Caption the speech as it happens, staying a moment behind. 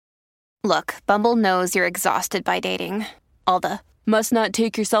Look, Bumble knows you're exhausted by dating. All the must not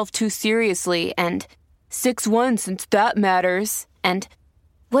take yourself too seriously and 6'1" since that matters. And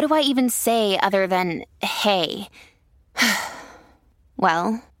what do I even say other than hey?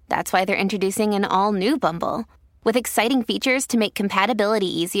 Well, that's why they're introducing an all-new Bumble with exciting features to make compatibility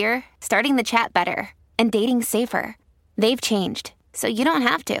easier, starting the chat better, and dating safer. They've changed, so you don't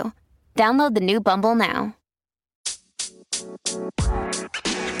have to. Download the new Bumble now.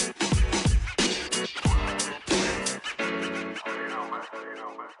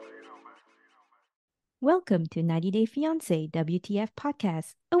 Welcome to 90 Day Fiancé WTF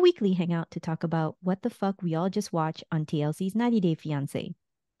Podcast, a weekly hangout to talk about what the fuck we all just watched on TLC's 90 Day Fiancé.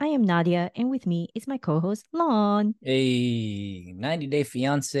 I am Nadia, and with me is my co-host, Lon. Hey, 90 Day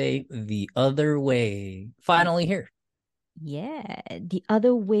Fiancé, The Other Way. Finally here. Yeah, The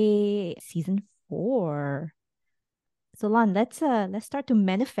Other Way, Season 4. So Lon, let's start to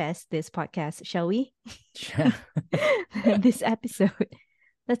manifest this podcast, shall we? This episode.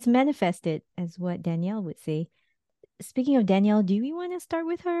 Let's manifest it, as what Danielle would say. Speaking of Danielle, do we want to start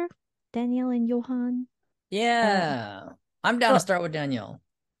with her? Danielle and Johan? Yeah, I'm down to start with Danielle.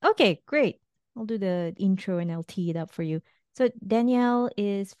 Okay, great. I'll do the intro and I'll tee it up for you. So Danielle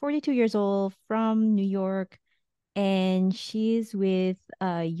is 42 years old from New York, and she's with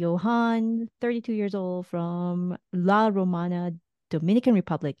Johan, 32 years old from La Romana, Dominican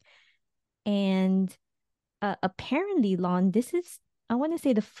Republic. And apparently, Lon, this is, I want to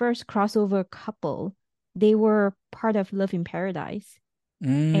say, the first crossover couple. They were part of Love in Paradise.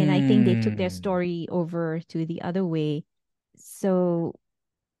 And I think they took their story over to The Other Way. So,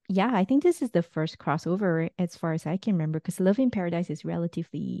 yeah, I think this is the first crossover as far as I can remember, because Love in Paradise is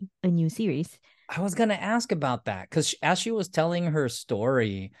relatively a new series. I was going to ask about that because as she was telling her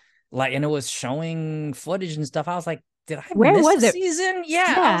story, like, and it was showing footage and stuff, I was like, did I miss a season?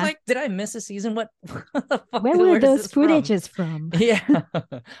 Yeah, I was like, did I miss a season? What the fuck? Where were those footages from? Yeah.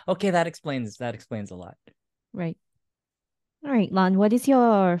 Okay, that explains a lot. Right. All right, Lon, what is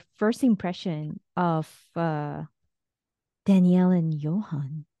your first impression of Danielle and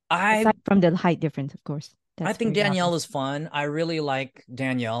Johan? Aside from the height difference, of course. I think Danielle is fun. I really like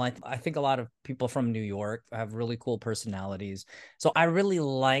Danielle. I think a lot of people from New York have really cool personalities. So I really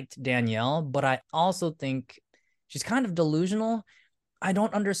liked Danielle, but I also think she's kind of delusional. I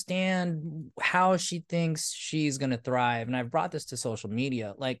don't understand how she thinks she's going to thrive. And I've brought this to social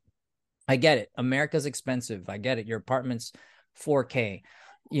media. Like, I get it. America's expensive. I get it. Your apartment's $4K,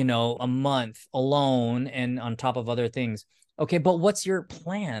 a month alone and on top of other things. Okay, but what's your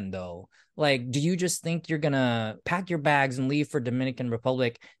plan though? Like, do you just think you're going to pack your bags and leave for Dominican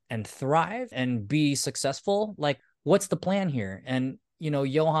Republic and thrive and be successful? Like, what's the plan here? And,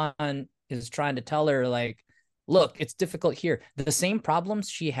 Johan is trying to tell her, like, look, it's difficult here. The same problems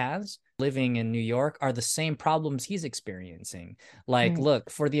she has living in New York are the same problems he's experiencing. Like, look,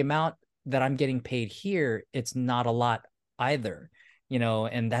 for the amount that I'm getting paid here, it's not a lot either.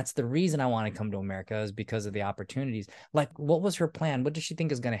 And that's the reason I want to come to America, is because of the opportunities. Like, what was her plan? What does she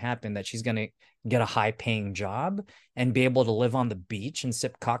think is going to happen? That she's going to get a high paying job and be able to live on the beach and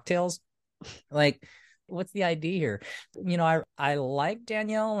sip cocktails? Like, what's the idea here? I like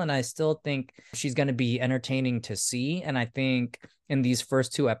Danielle, and I still think she's going to be entertaining to see. And I think in these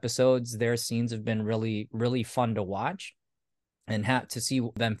first 2 episodes, their scenes have been really, really fun to watch and have to see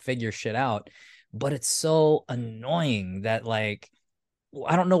them figure shit out. But it's so annoying that, like,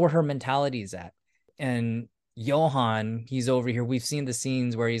 I don't know where her mentality is at. And Johan, he's over here. We've seen the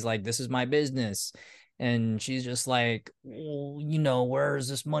scenes where he's like, this is my business. And she's just like, well, where is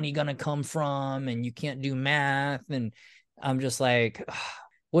this money going to come from? And you can't do math. And I'm just like,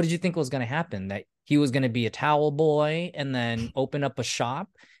 what did you think was going to happen? That he was going to be a towel boy and then open up a shop,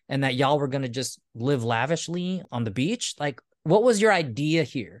 and that y'all were going to just live lavishly on the beach? Like, what was your idea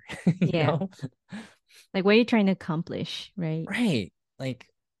here? Yeah. Like, what are you trying to accomplish? Right. Right. Like,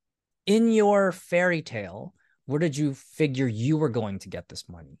 in your fairy tale, where did you figure you were going to get this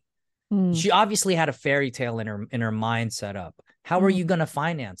money? She obviously had a fairy tale in her mind set up. How are you going to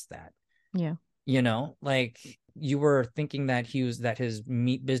finance that? Yeah. Like, you were thinking that his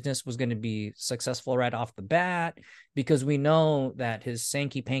meat business was going to be successful right off the bat, because we know that his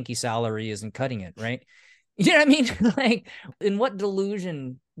sanky panky salary isn't cutting it, right? You know what I mean? Like, in what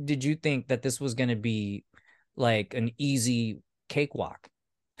delusion did you think that this was going to be like an easy cakewalk?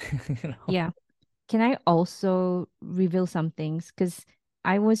 Yeah. Can I also reveal some things? Because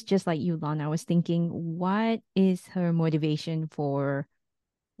I was just like you, Lon. I was thinking, what is her motivation for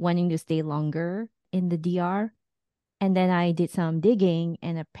wanting to stay longer in the DR? And then I did some digging,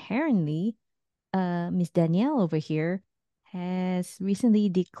 and apparently, Miss Danielle over here has recently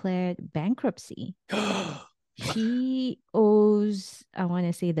declared bankruptcy. She owes, I want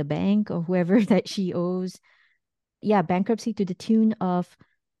to say the bank or whoever that she owes, yeah, bankruptcy to the tune of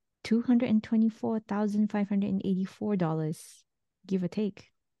 $224,584, give or take.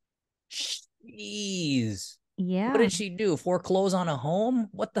 Jeez. What Yeah. did she do? Foreclose on a home?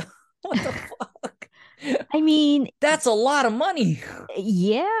 What the fuck? I mean, That's a lot of money.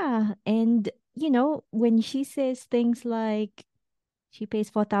 yeah. And, when she says things like she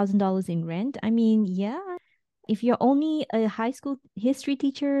pays $4,000 in rent, I mean, yeah. If you're only a high school history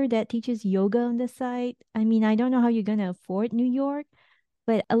teacher that teaches yoga on the side, I mean, I don't know how you're going to afford New York,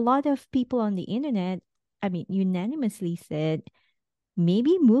 but a lot of people on the internet, I mean, unanimously said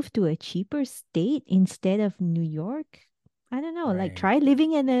maybe move to a cheaper state instead of New York. I don't know, like Right. try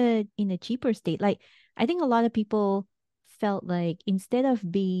living in a cheaper state. Like I think a lot of people felt like instead of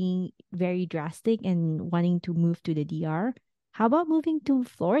being very drastic and wanting to move to the DR, how about moving to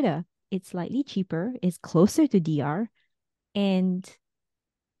Florida? It's slightly cheaper, it's closer to DR, and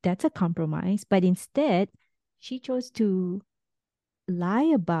that's a compromise. But instead, she chose to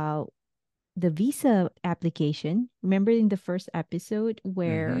lie about the visa application. Remember in the first episode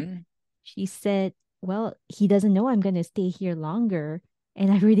where Mm-hmm. she said, well, he doesn't know I'm going to stay here longer.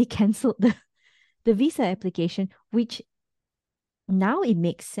 And I already canceled the visa application, which now it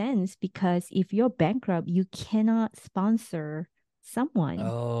makes sense because if you're bankrupt, you cannot sponsor someone. And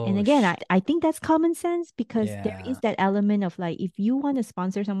Oh, again, I think that's common sense because there is yeah. that element of like, if you want to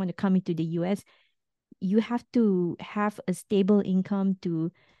sponsor someone to come into the US, you have to have a stable income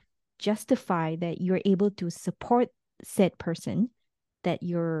to justify that you're able to support said person that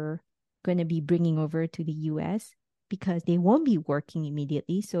you're going to be bringing over to the US because they won't be working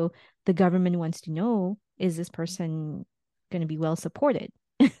immediately. So the government wants to know, is this person going to be well supported?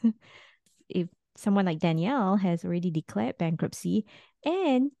 If someone like Danielle has already declared bankruptcy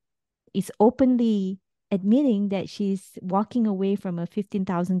and is openly admitting that she's walking away from a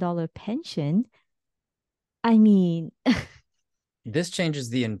 $15,000 pension, I mean, This changes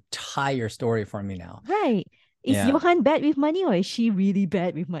the entire story for me now. right. Is Yeah. Johan bad with money or is she really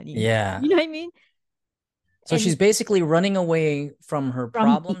bad with money? Yeah. You know what I mean? So she's And basically running away from her from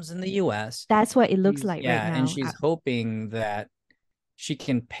problems in the US. that's what it looks like right Yeah, and now. she's hoping that she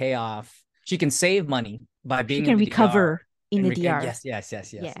can save money by She being in can the DR recover in and the DR. yes. Yeah.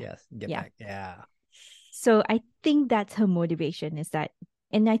 Get Yeah. back. Yeah. So I think that's her motivation is that,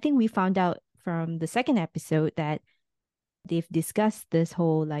 and I think we found out from the second episode that they've discussed this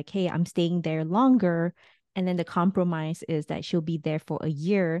whole like, hey, I'm staying there longer. And then the compromise is that she'll be there for a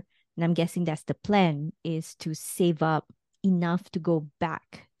year. And I'm guessing that's the plan is to save up enough to go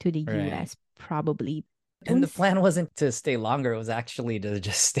back to the Right. US, probably. And the plan wasn't to stay longer, it was actually to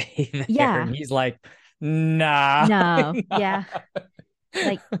just stay there. Yeah. And he's like, nah. No. nah. Yeah.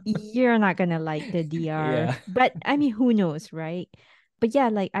 Like you're not gonna like the DR. Yeah. But I mean, who knows, right? But yeah,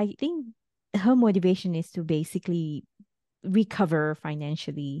 like I think her motivation is to basically recover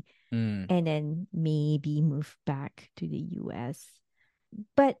financially Mm. and then maybe move back to the US.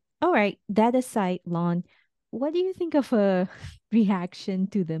 But all right, that aside, Lon, what do you think of a reaction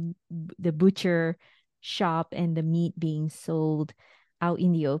to the butcher shop and the meat being sold out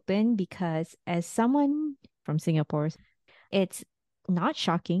in the open? Because as someone from Singapore, it's not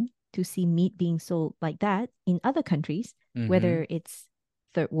shocking to see meat being sold like that in other countries, Mm-hmm. whether it's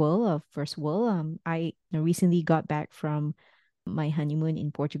third world or first world. I recently got back from my honeymoon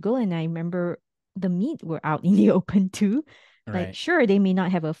in Portugal, and I remember the meat were out in the open too. Like, Right. sure, they may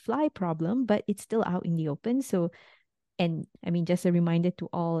not have a fly problem, but it's still out in the open. So, and I mean, just a reminder to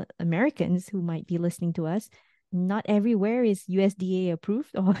all Americans who might be listening to us, not everywhere is USDA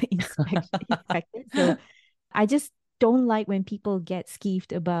approved or inspected. So I just don't like when people get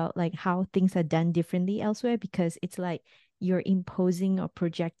skeeved about like how things are done differently elsewhere because it's like you're imposing or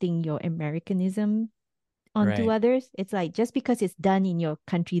projecting your Americanism onto Right. others. It's like just because it's done in your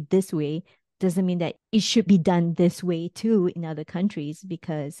country this way doesn't mean that it should be done this way too in other countries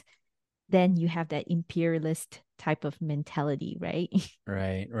because then you have that imperialist type of mentality, right?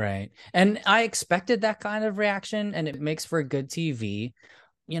 Right, right. And I expected that kind of reaction, and it makes for good TV,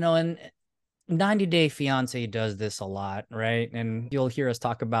 and 90 Day Fiance does this a lot, right? And you'll hear us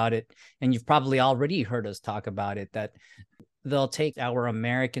talk about it, and you've probably already heard us talk about it, that they'll take our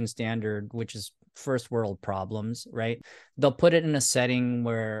American standard, which is first world problems, right? They'll put it in a setting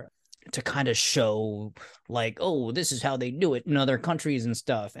where to kind of show like, oh, this is how they do it in other countries and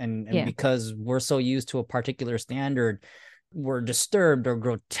stuff. And Yeah. because we're so used to a particular standard, we're disturbed or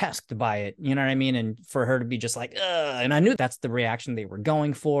grotesqued by it. You know what I mean? And for her to be just like, and I knew that's the reaction they were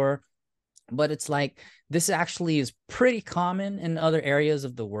going for. But it's like this actually is pretty common in other areas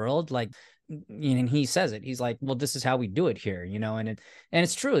of the world. Like, and he says it. He's like, well, this is how we do it here, and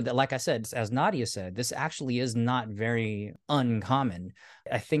it's true that, like I said, as Nadia said, this actually is not very uncommon.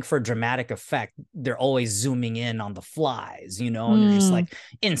 I think for dramatic effect, they're always zooming in on the flies, and they're just like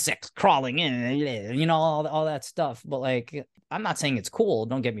insects crawling in, all that stuff. But like, I'm not saying it's cool.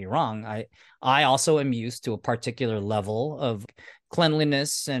 Don't get me wrong. I also am used to a particular level of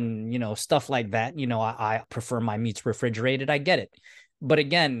cleanliness and stuff like that. I prefer my meats refrigerated. I get it. But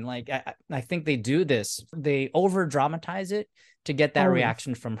again, like I think they do this. They over dramatize it to get that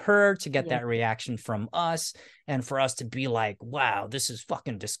reaction from her, to get that reaction from us, and for us to be like, wow, this is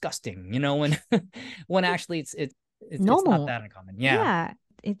fucking disgusting, when actually it's normal. not that uncommon. Yeah.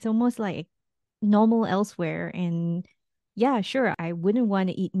 It's almost like normal elsewhere. And yeah, sure, I wouldn't want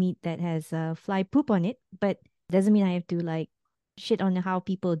to eat meat that has fly poop on it, but doesn't mean I have to like shit on how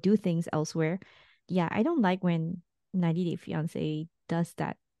people do things elsewhere. Yeah, I don't like when 90 Day Fiance does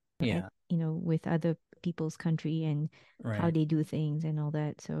that. Yeah. With other people's country and how they do things and all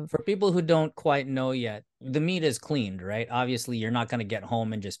that. So for people who don't quite know yet, the meat is cleaned, right? Obviously, you're not going to get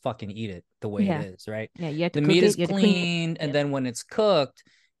home and just fucking eat it the way it is, right? Yeah, you have to the cook meat it, is cleaned, and then when it's cooked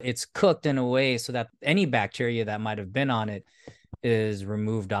in a way so that any bacteria that might have been on it is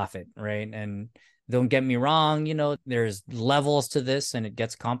removed off it, right? And don't get me wrong, there's levels to this and it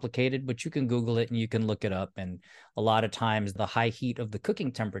gets complicated, but you can Google it and you can look it up. And a lot of times the high heat of the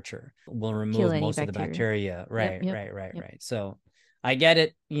cooking temperature will remove most of the bacteria. Right. So I get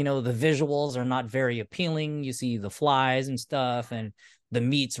it. The visuals are not very appealing. You see the flies and stuff and the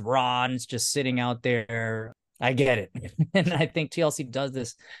meat's raw and it's just sitting out there. I get it. And I think TLC does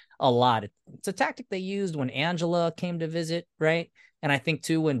this a lot. It's a tactic they used when Angela came to visit, right? And I think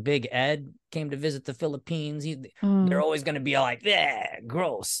too, when Big Ed came to visit the Philippines, they're always going to be like, yeah,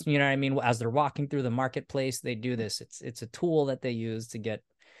 gross. You know what I mean? As they're walking through the marketplace, they do this. It's a tool that they use to get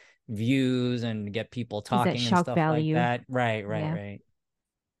views and get people talking and stuff value. Like that. Right.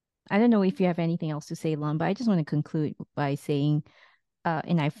 I don't know if you have anything else to say, Lon, but I just want to conclude by saying,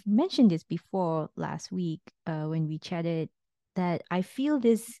 and I've mentioned this before last week when we chatted, that I feel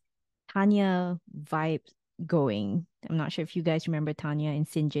this Tanya vibe going. I'm not sure if you guys remember Tanya and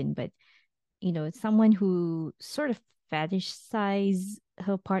Sinjin, but it's someone who sort of fetishize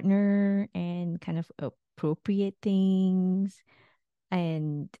her partner and kind of appropriate things.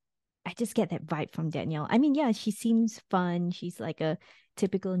 And I just get that vibe from Danielle. I mean, yeah, she seems fun. She's like a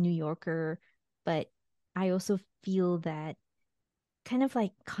typical New Yorker, but I also feel that kind of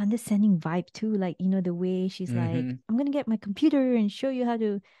like condescending vibe too. Like, the way she's like, I'm gonna get my computer and show you how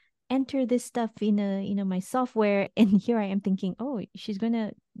to enter this stuff in my software. And here I am thinking, oh, she's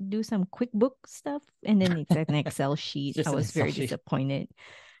gonna do some QuickBook stuff, and then it's an Excel sheet. I was very disappointed.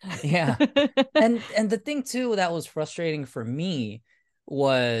 Yeah. and the thing too that was frustrating for me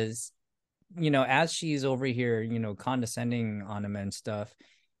was, as she's over here, condescending on him and stuff,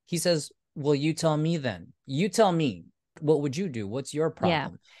 he says, well, you tell me then. You tell me, what would you do? What's your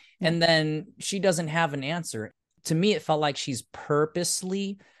problem? Yeah. And then she doesn't have an answer. To me, it felt like she's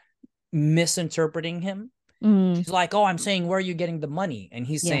purposely misinterpreting him. She's like, oh, I'm saying, where are you getting the money? And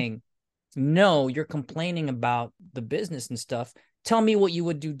he's saying, no, you're complaining about the business and stuff. Tell me what you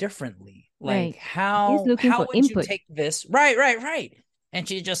would do differently. Like, how would input. You take this? Right. And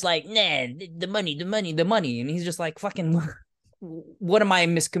she's just like, nah, the money. And he's just like, fucking, what am I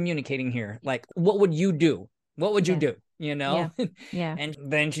miscommunicating here? Like, what would you do? What would you do? Yeah. And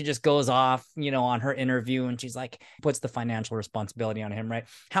then she just goes off, on her interview, and she's like, puts the financial responsibility on him, right?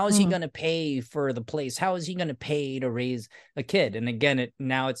 How is he going to pay for the place? How is he going to pay to raise a kid? And again,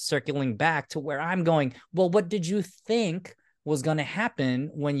 now it's circling back to where I'm going. Well, what did you think was going to happen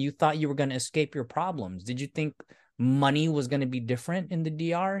when you thought you were going to escape your problems? Did you think money was going to be different in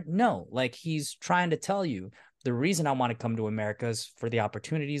the DR? No, like, he's trying to tell you, the reason I want to come to America is for the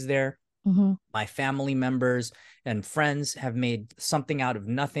opportunities there. My family members and friends have made something out of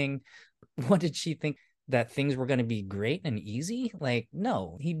nothing. What did she think? That things were going to be great and easy? Like,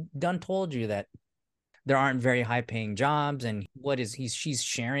 no, he done told you that there aren't very high paying jobs. And she's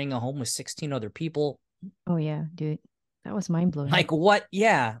sharing a home with 16 other people. Oh yeah, dude. That was mind blowing. Like, what?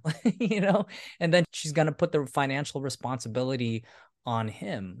 Yeah. And then she's going to put the financial responsibility on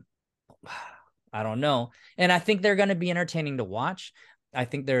him. I don't know. And I think they're going to be entertaining to watch. I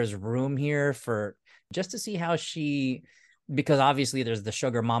think there's room here for just to see how because obviously there's the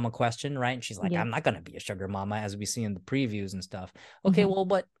sugar mama question, right? And she's like, I'm not going to be a sugar mama, as we see in the previews and stuff. Okay, well,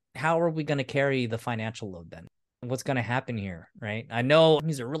 but how are we going to carry the financial load then? What's going to happen here, right? I know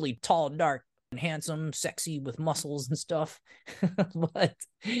he's a really tall, dark handsome, sexy with muscles and stuff. But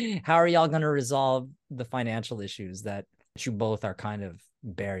how are y'all going to resolve the financial issues that you both are kind of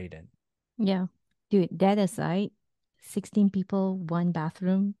buried in? Yeah. Dude, that aside, 16 people, one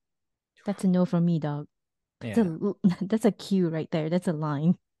bathroom. That's a no from me, dog. That's Yeah. that's a cue right there. That's a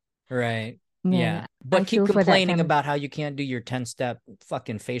line. Right. Man, Yeah. I But keep feel for that complaining family. about how you can't do your 10-step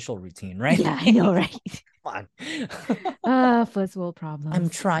fucking facial routine, right? Yeah, I know, right? Come First world on. I'm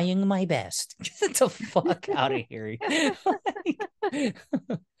problems. trying my best. Get the fuck out of here. Like,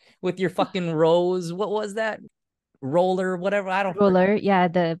 with your fucking rose, what was that? Roller, whatever. I don't forget. Roller, yeah,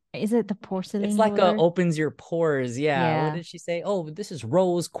 is it the It's porcelain like roller? opens your pores. Yeah. What Yeah. did she say? Oh, this is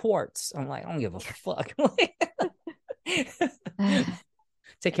rose quartz. I'm like, I don't give a fuck.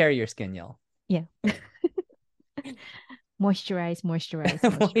 Take care of your skin, y'all. Yeah. Moisturize, moisturize,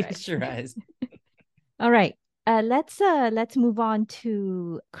 moisturize. Moisturize. All right. Let's move on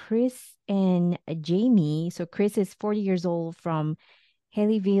to Chris and Jamie. So Chris is 40 years old from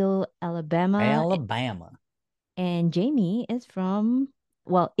Haleyville, Alabama, Alabama. and Jamie is from,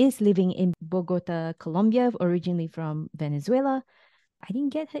 well, is living in Bogota, Colombia, originally from Venezuela. I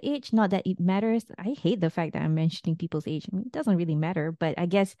didn't get her age. Not that it matters. I hate the fact that I'm mentioning people's age. I mean, it doesn't really matter, but I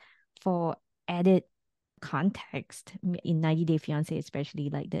guess for added context, in 90 Day Fiance, especially,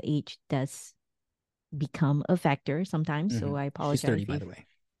 like the age does become a factor sometimes. So I She's apologize 30, by if. the way.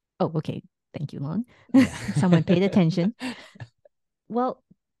 Oh, okay. Thank you, Lon. Yeah. Someone paid attention. Well,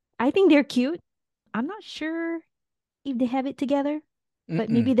 I think they're cute. I'm not sure if they have it together, but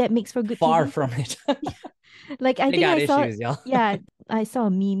maybe that makes for good Far TV. from it. Like I They think got I saw, issues, y'all. yeah, I saw a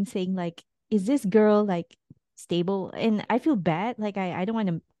meme saying like, is this girl like stable? And I feel bad. Like I don't want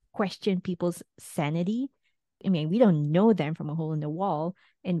to question people's sanity. I mean, we don't know them from a hole in the wall,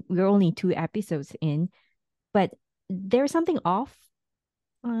 and we're only 2 episodes in, but there's something off,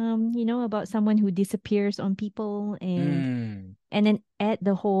 about someone who disappears on people and then add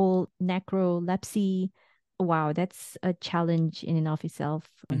the whole necrolepsy. Wow, that's a challenge in and of itself.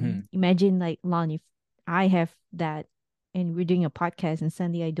 Imagine like Lon, if I have that and we're doing a podcast and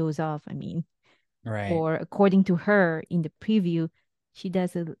suddenly I doze off. I mean, Right. or according to her in the preview, she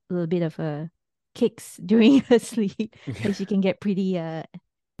does a little bit of kicks during her sleep. Like she can get pretty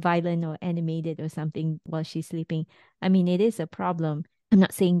violent or animated or something while she's sleeping. I mean, it is a problem. I'm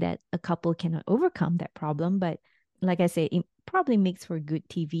not saying that a couple cannot overcome that problem, but like I say, it probably makes for good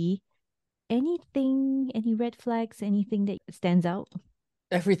TV. Any red flags, anything that stands out?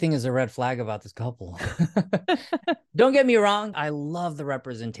 Everything is a red flag about this couple. Don't get me wrong. I love the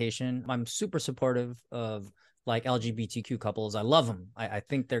representation. I'm super supportive of like LGBTQ couples. I love them. I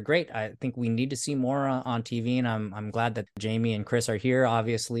think they're great. I think we need to see more on TV, and I'm glad that Jamie and Chris are here,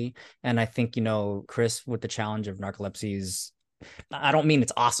 obviously. And I think, Chris with the challenge of narcolepsy is, I don't mean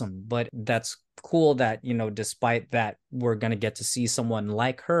it's awesome, but that's cool that, despite that, we're going to get to see someone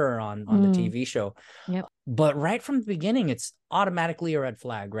like her on the TV show. Yep. But right from the beginning, it's automatically a red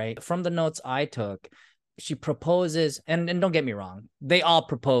flag, right? From the notes I took, she proposes, and don't get me wrong, they all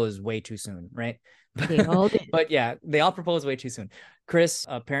propose way too soon, right? They all did. But yeah, they all propose way too soon. Chris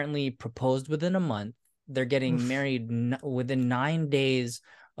apparently proposed within a month. They're getting married within 9 days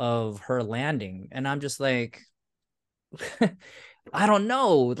of her landing. And I'm just like, I don't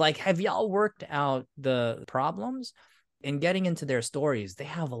know. Like, have y'all worked out the problems? In getting into their stories, they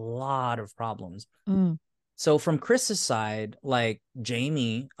have a lot of problems. So from Chris's side, like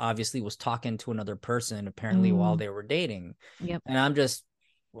Jamie obviously was talking to another person apparently while they were dating. Yep. And I'm just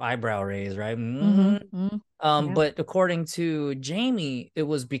eyebrow raise, right? Yeah. But according to Jamie, it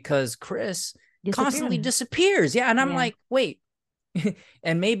was because Chris constantly disappears. Yeah. And I'm like, wait.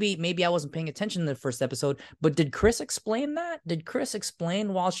 And maybe I wasn't paying attention in the first episode, but did Chris explain that? Did Chris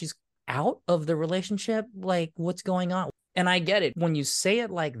explain while she's out of the relationship, like what's going on? And I get it. When you say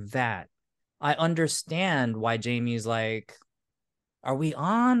it like that, I understand why Jamie's like, are we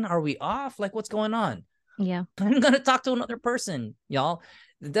on? Are we off? Like, what's going on? Yeah. I'm going to talk to another person, y'all.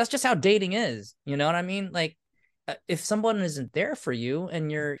 That's just how dating is. You know what I mean? Like, if someone isn't there for you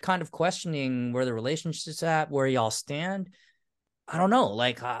and you're kind of questioning where the relationship's at, where y'all stand, I don't know.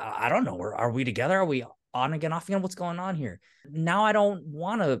 Like, I don't know. Are we together? Are we on again, off again? What's going on here? Now I don't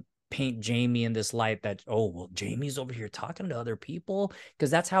want to paint Jamie in this light that, oh, well, Jamie's over here talking to other people.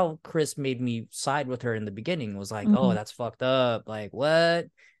 Because that's how Chris made me side with her in the beginning. It was like, oh, that's fucked up. Like, what?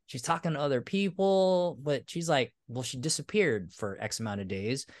 She's talking to other people. But she's like, well, she disappeared for X amount of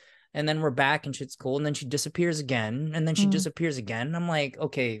days. And then we're back and shit's cool. And then she disappears again. And then she disappears again. I'm like,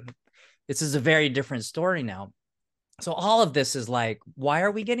 okay, this is a very different story now. So all of this is like, why are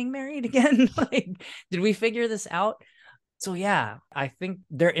we getting married again? Like, did we figure this out? So yeah, I think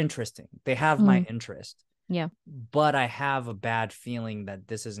they're interesting. They have my interest. Yeah. But I have a bad feeling that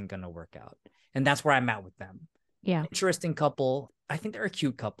this isn't going to work out. And that's where I'm at with them. Yeah. Interesting couple. I think they're a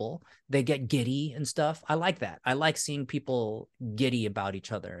cute couple. They get giddy and stuff. I like that. I like seeing people giddy about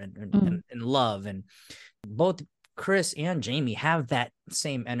each other and love. And both Chris and Jamie have that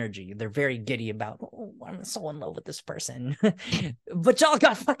same energy. They're very giddy about, oh, I'm so in love with this person. But y'all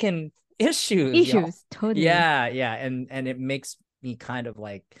got fucking issues. Y'all. Totally. Yeah. And it makes me kind of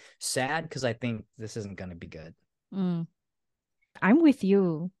like sad because I think this isn't going to be good. I'm with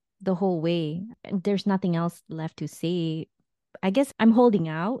you the whole way. There's nothing else left to say. I guess I'm holding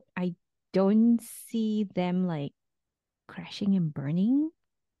out. I don't see them like crashing and burning.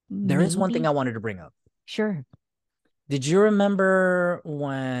 There is one thing I wanted to bring up. Sure. Did you remember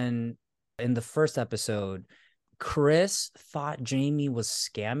when in the first episode, Chris thought Jamie was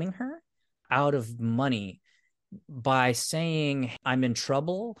scamming her out of money by saying, I'm in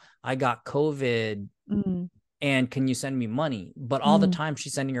trouble, I got COVID, and can you send me money? But all the time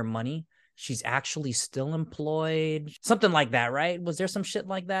she's sending her money, she's actually still employed. Something like that, right? Was there some shit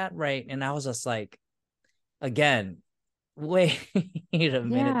like that? Right. And I was just like, again, wait a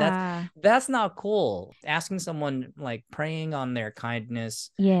minute. That's not cool. Asking someone, like preying on their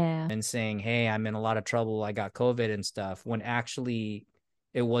kindness and saying, hey, I'm in a lot of trouble, I got COVID and stuff, when actually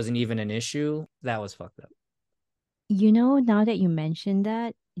it wasn't even an issue. That was fucked up. You know, now that you mentioned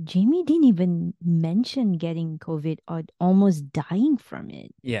that, Jamie didn't even mention getting COVID or almost dying from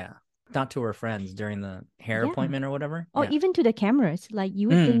it. Yeah. Not to her friends during the hair appointment or whatever. Or even to the cameras. Like you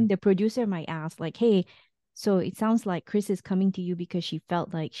would think the producer might ask, like, hey, so it sounds like Chris is coming to you because she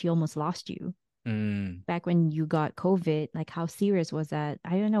felt like she almost lost you. Back when you got COVID, like how serious was that?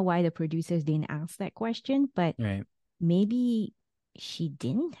 I don't know why the producers didn't ask that question, but maybe she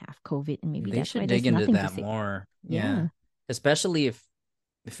didn't have COVID and maybe they should dig into that more. Yeah. Especially if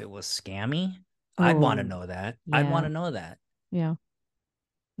it was scammy. I'd want to know that. I'd want to know that. Yeah.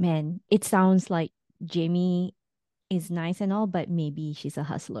 Man, it sounds like Jamie is nice and all, but maybe she's a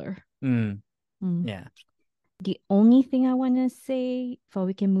hustler. Yeah. The only thing I want to say before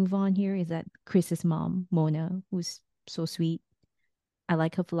we can move on here is that Chris's mom, Mona, who's so sweet. I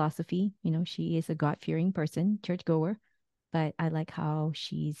like her philosophy. You know, she is a God-fearing person, churchgoer, but I like how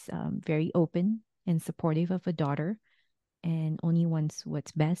she's very open and supportive of her daughter and only wants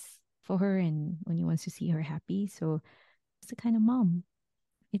what's best for her and only wants to see her happy. So it's the kind of mom.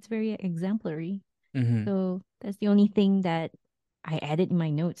 It's very exemplary. So that's the only thing that I added in my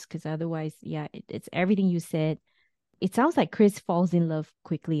notes, because otherwise, it's everything you said. It sounds like Chris falls in love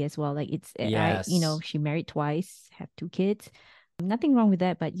quickly as well. Like it's, she married twice, have 2 kids. Nothing wrong with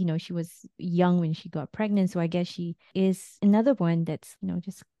that, but she was young when she got pregnant. So I guess she is another one that's,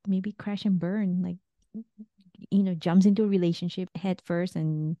 just maybe crash and burn, like, jumps into a relationship head first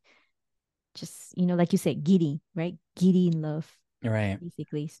and just, like you said, giddy, right? Giddy in love. Right.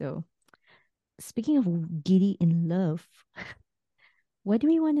 Basically. So speaking of giddy in love, what do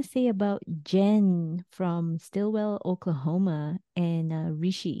we want to say about Jen from Stillwell, Oklahoma, and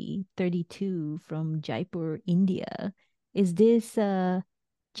Rishi, 32, from Jaipur, India? Is this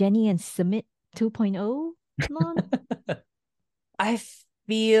Jenny and Sumit 2.0, Lon? I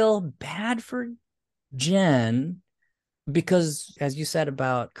feel bad for Jen because, as you said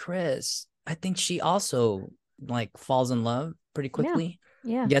about Chris, I think she also like falls in love pretty quickly.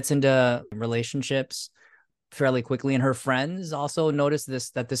 Yeah. Gets into relationships fairly quickly, and her friends also notice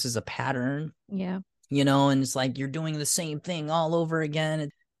that this is a pattern. Yeah. And it's like you're doing the same thing all over again.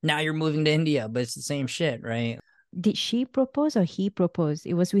 Now you're moving to India, but it's the same shit, right? Did she propose or he proposed?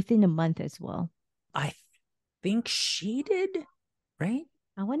 It was within a month as well. I think she did, right?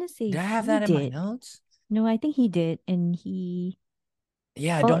 I want to say did I have that in my notes? No, I think he did, and he.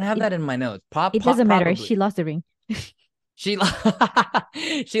 Yeah, I don't have that in my notes. It doesn't matter. She lost the ring. She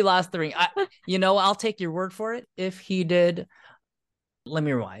lost the ring. I'll take your word for it. If he did, let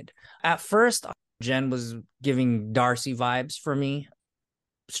me rewind. At first, Jen was giving Darcy vibes for me,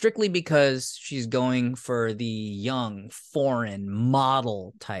 strictly because she's going for the young foreign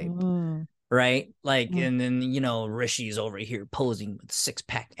model type, right? Like, and then, Rishi's over here posing with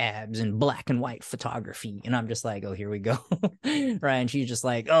 6-pack abs and black and white photography. And I'm just like, oh, here we go. Right. And she's just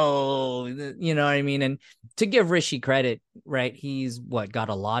like, oh, you know what I mean? And to give Rishi credit, right, he's got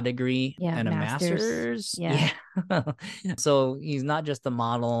a law degree and a master's. Yeah. So he's not just a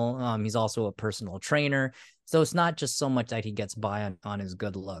model. He's also a personal trainer. So it's not just so much that he gets by on his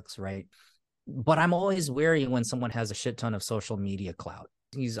good looks, right? But I'm always wary when someone has a shit ton of social media clout.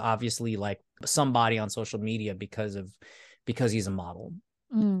 He's obviously like somebody on social media because he's a model.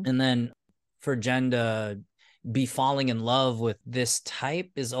 And then for Jen to be falling in love with this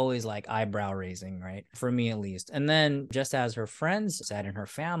type is always like eyebrow raising, right? For me at least. And then just as her friends said and her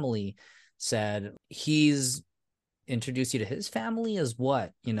family said, he's introduced you to his family as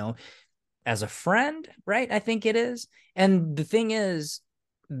what, as a friend, right? I think it is. And the thing is,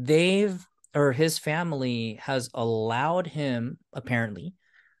 his family has allowed him apparently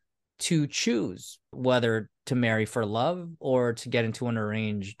to choose whether to marry for love or to get into an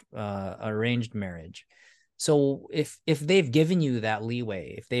arranged marriage. So if they've given you that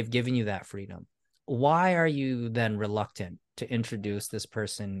leeway, if they've given you that freedom, why are you then reluctant to introduce this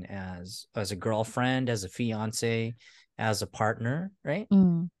person as a girlfriend, as a fiance, as a partner, right?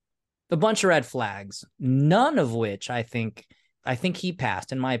 A bunch of red flags, none of which I think he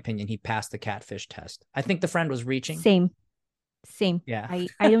passed. In my opinion, he passed the catfish test. I think the friend was reaching. Same. Yeah.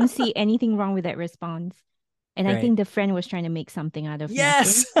 I don't see anything wrong with that response. And Right. I think the friend was trying to make something out of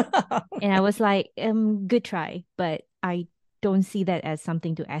yes. nothing. And I was like, good try, but I don't see that as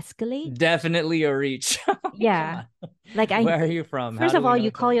something to escalate. Definitely a reach. Yeah. Like where are you from? First of all,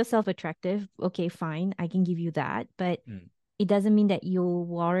 you call yourself attractive. Okay, fine. I can give you that. But it doesn't mean that you'll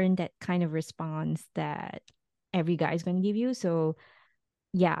warrant that kind of response that every guy is going to give you. So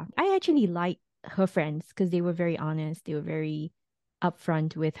yeah, I actually like her friends because they were very honest. They were very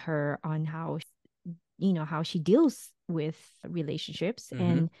upfront with her on how she deals with relationships.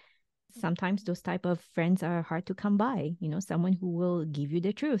 And sometimes those type of friends are hard to come by, someone who will give you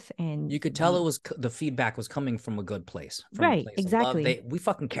the truth. And you could tell the feedback was coming from a good place. Right, exactly. We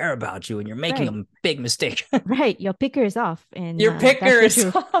fucking care about you and you're making a big mistake. Right. Your picker is off. And your picker is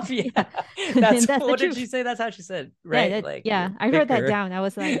off. Yeah. That's what did she say? That's how she said, right? I wrote that down. I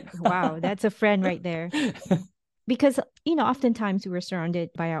was like, wow, that's a friend right there. Because, oftentimes we're surrounded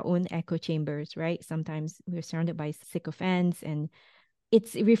by our own echo chambers, right? Sometimes we're surrounded by sycophants, and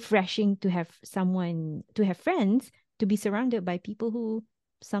it's refreshing to have friends, to be surrounded by people who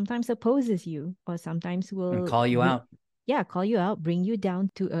sometimes opposes you or sometimes will and call you out. Yeah, call you out, bring you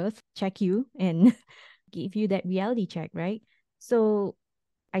down to earth, check you, and give you that reality check, right? So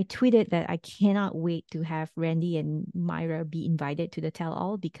I tweeted that I cannot wait to have Randy and Myra be invited to the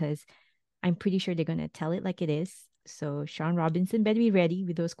tell-all, because I'm pretty sure they're going to tell it like it is. So Sean Robinson better be ready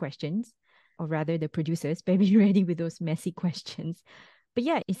with those questions, or rather the producers better be ready with those messy questions. But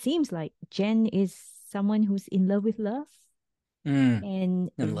yeah, it seems like Jen is someone who's in love with love.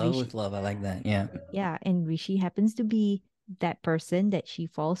 And in love with love. I like that. Yeah. Yeah. And Rishi happens to be that person that she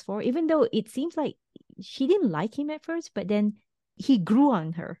falls for, even though it seems like she didn't like him at first, but then he grew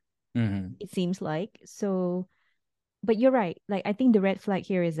on her. It seems like. So, but you're right. Like, I think the red flag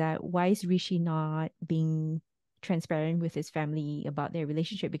here is that why is Rishi not being transparent with his family about their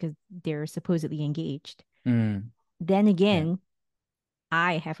relationship, because they're supposedly engaged. Then again,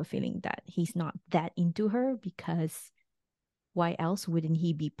 I have a feeling that he's not that into her, because why else wouldn't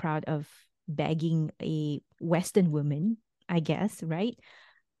he be proud of bagging a Western woman, I guess, right?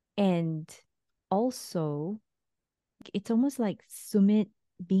 And also, it's almost like Sumit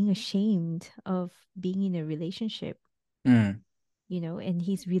being ashamed of being in a relationship, and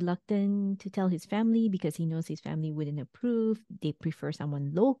he's reluctant to tell his family because he knows his family wouldn't approve. They prefer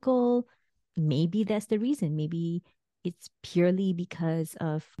someone local. Maybe that's the reason. Maybe it's purely because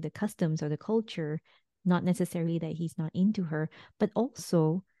of the customs or the culture, not necessarily that he's not into her. But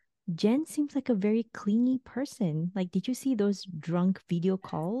also, Jen seems like a very clingy person. Like, did you see those drunk video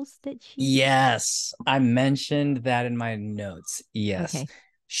calls that she... Yes, I mentioned that in my notes. Yes. Okay.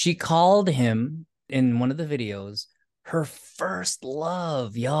 She called him in one of the videos her first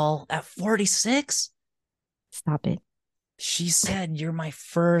love, y'all, at 46. Stop it. She said, "You're my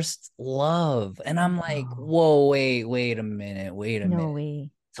first love." And I'm like, whoa, wait a minute. No way.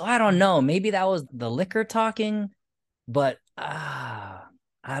 So I don't know. Maybe that was the liquor talking, but I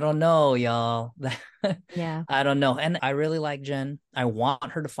don't know, y'all. Yeah. I don't know. And I really like Jen. I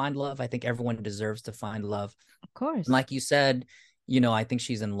want her to find love. I think everyone deserves to find love. Of course. And like you said, I think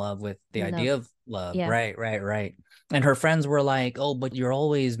she's in love with the idea of love. Yeah. Right. And her friends were like, "Oh, but you're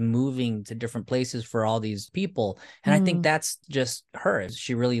always moving to different places for all these people." And I think that's just her.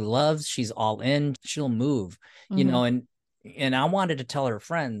 She really loves, she's all in, she'll move, and I wanted to tell her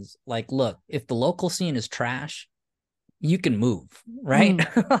friends, like, look, if the local scene is trash, you can move, right?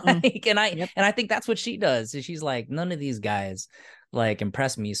 And I think that's what she does. She's like, none of these guys like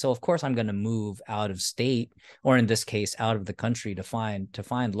impress me, so of course I'm going to move out of state, or in this case out of the country, to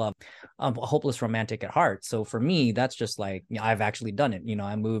find love. I'm a hopeless romantic at heart, so for me that's just like, I've actually done it.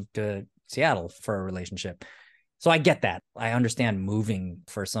 I moved to Seattle for a relationship, so I get that. I understand moving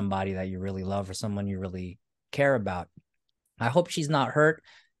for somebody that you really love, or someone you really care about. I hope she's not hurt.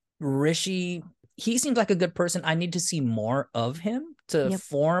 Rishi, he seems like a good person. I need to see more of him to Yep.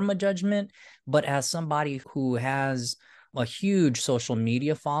 form a judgment. But as somebody who has a huge social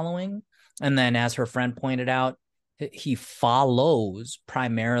media following, and then as her friend pointed out, he follows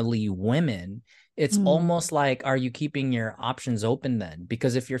primarily women. It's almost like, are you keeping your options open then?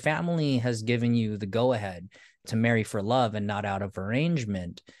 Because if your family has given you the go ahead to marry for love and not out of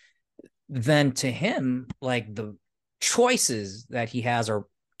arrangement, then to him, like, the choices that he has are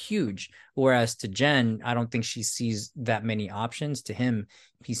huge. Whereas to Jen, I don't think she sees that many options. To him,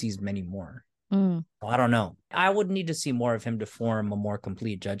 he sees many more. Mm. I don't know. I would need to see more of him to form a more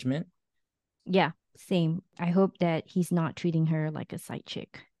complete judgment. Yeah, same. I hope that he's not treating her like a side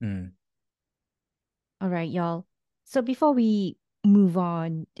chick. Mm. All right, y'all. So before we move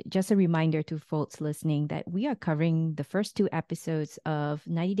on, just a reminder to folks listening that we are covering the first two episodes of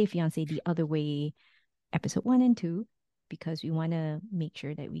 90 Day Fiancé The Other Way, episode 1 and 2, because we want to make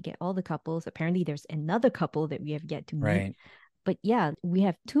sure that we get all the couples. Apparently, there's another couple that we have yet to meet. Right. But yeah, we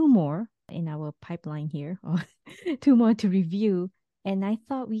have two more in our pipeline here, or two more to review. And I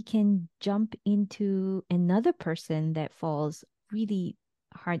thought we can jump into another person that falls really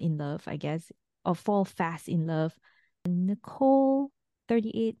hard in love, I guess, or fall fast in love. Nicole,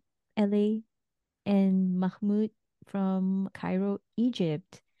 38, LA, and Mahmoud from Cairo,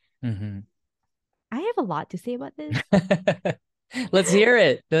 Egypt. Mm-hmm. I have a lot to say about this. Let's hear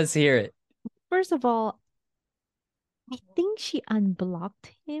it. Let's hear it. First of all, I think she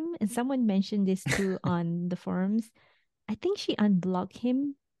unblocked him, and someone mentioned this too on the forums. I think she unblocked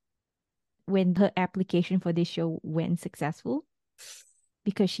him when her application for this show went successful,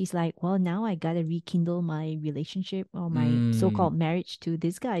 because she's like, well, now I gotta rekindle my relationship or my so-called marriage to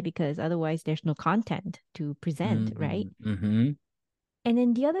this guy, because otherwise there's no content to present, right? Mm-hmm. And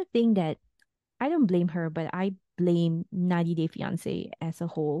then the other thing that I don't blame her, but I blame 90 Day Fiancé as a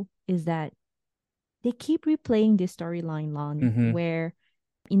whole, is that they keep replaying this storyline, Lon, where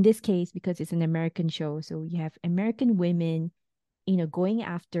in this case, because it's an American show, so you have American women, going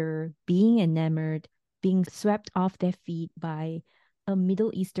after being enamored, being swept off their feet by a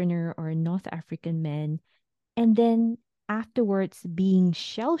Middle Easterner or a North African man, and then afterwards being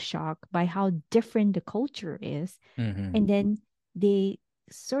shell shocked by how different the culture is. And then they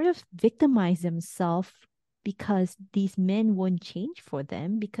sort of victimize themselves because these men won't change for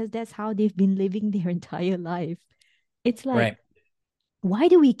them, because that's how they've been living their entire life. It's like, Right. why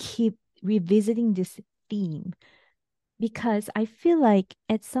do we keep revisiting this theme? Because I feel like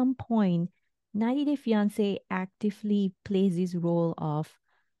at some point, 90 Day Fiancé actively plays this role of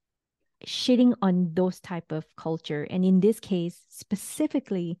shitting on those type of culture. And in this case,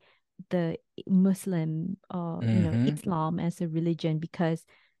 specifically the Muslim, Islam as a religion, because,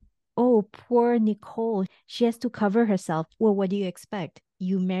 oh, poor Nicole, she has to cover herself. Well, what do you expect?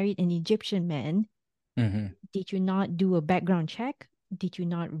 You married an Egyptian man. Did you not do a background check? Did you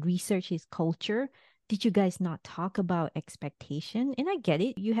not research his culture? Did you guys not talk about expectation? And I get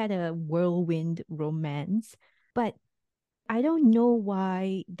it. You had a whirlwind romance, but I don't know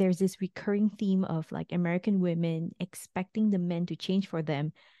why there's this recurring theme of like American women expecting the men to change for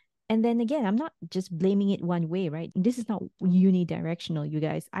them. And then again, I'm not just blaming it one way, right? This is not unidirectional, you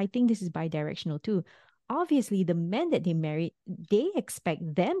guys. I think this is bidirectional too. Obviously, the men that they married, they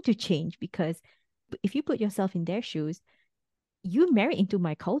expect them to change, because if you put yourself in their shoes, you married into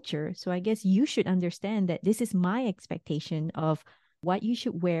my culture. So I guess you should understand that this is my expectation of what you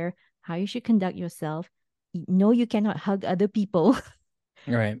should wear, how you should conduct yourself. No, you cannot hug other people.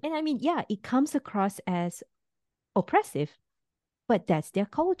 Right. And I mean, yeah, it comes across as oppressive, but that's their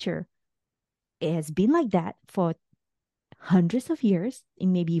culture. It has been like that for hundreds of years,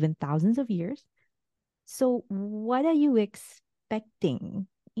 and maybe even thousands of years. So what are you expecting?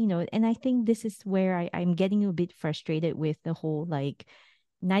 And I think this is where I'm getting a bit frustrated with the whole like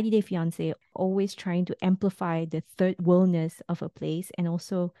 90 Day Fiancé always trying to amplify the third worldness of a place, and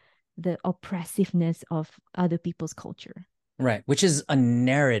also the oppressiveness of other people's culture. Right. Which is a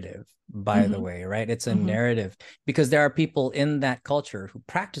narrative, by the way, right? It's a narrative, because there are people in that culture who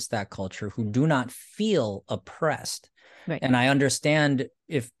practice that culture who do not feel oppressed. Right. And I understand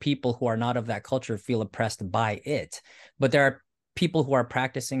if people who are not of that culture feel oppressed by it, but there are people who are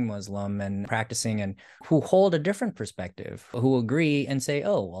practicing Muslim and practicing and who hold a different perspective, who agree and say,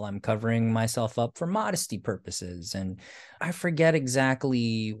 oh, well, I'm covering myself up for modesty purposes. And I forget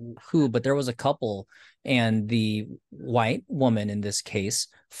exactly who, but there was a couple, and the white woman in this case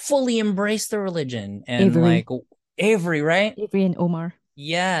fully embraced the religion. And Avery. like Avery, right? Avery and Omar.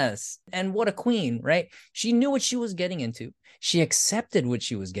 Yes. And what a queen, right? She knew what she was getting into. She accepted what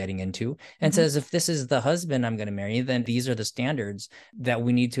she was getting into and says, if this is the husband I'm going to marry, then these are the standards that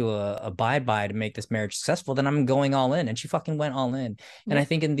we need to abide by to make this marriage successful. Then I'm going all in. And she fucking went all in. And I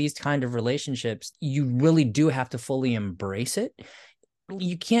think in these kind of relationships, you really do have to fully embrace it.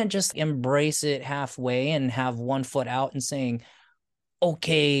 You can't just embrace it halfway and have one foot out and saying,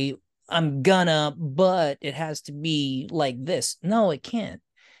 okay, I'm gonna, but it has to be like this. No, it can't.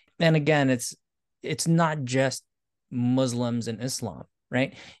 And again, it's not just Muslims and Islam,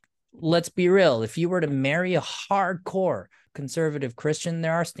 right? Let's be real. If you were to marry a hardcore conservative Christian,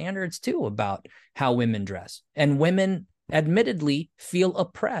 there are standards too about how women dress. And women admittedly feel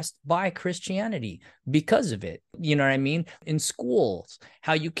oppressed by Christianity because of it. You know what I mean? In schools,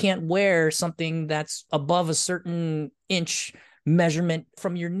 how you can't wear something that's above a certain inch measurement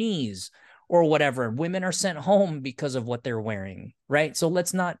from your knees or whatever. Women are sent home because of what they're wearing, right? So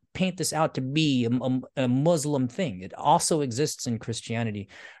let's not paint this out to be a Muslim thing. It also exists in Christianity,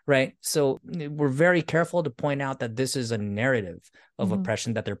 right? So we're very careful to point out that this is a narrative of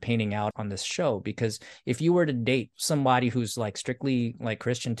oppression that they're painting out on this show, because if you were to date somebody who's like strictly like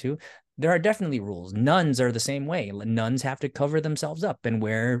Christian too, there are definitely rules. Nuns are the same way. Nuns have to cover themselves up and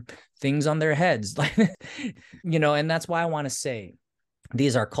wear things on their heads. And that's why I want to say,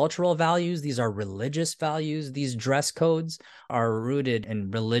 these are cultural values. These are religious values. These dress codes are rooted in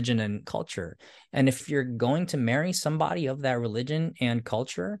religion and culture. And if you're going to marry somebody of that religion and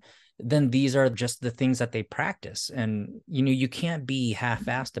culture, then these are just the things that they practice. And, you can't be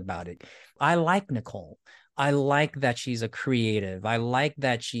half-assed about it. I like Nicole. I like that she's a creative. I like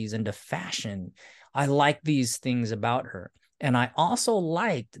that she's into fashion. I like these things about her. And I also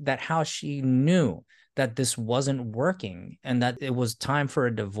liked that how she knew that this wasn't working and that it was time for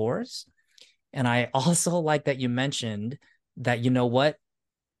a divorce. And I also like that you mentioned that, you know what?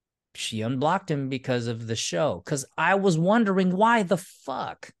 She unblocked him because of the show. Because I was wondering why the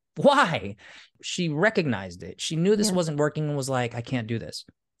fuck? Why? She recognized it. She knew this wasn't working and was like, I can't do this.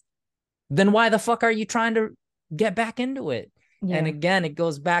 Then why the fuck are you trying to get back into it? Yeah. And again, it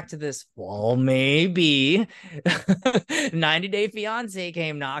goes back to this, well, maybe 90 Day Fiance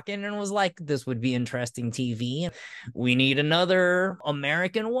came knocking and was like, this would be interesting TV. We need another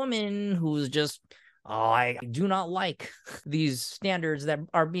American woman who's just, I do not like these standards that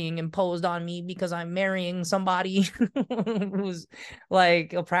are being imposed on me because I'm marrying somebody who's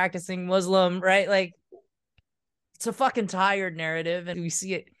like a practicing Muslim, right? Like, it's a fucking tired narrative, and we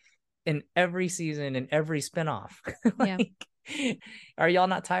see it in every season and every spinoff. Are y'all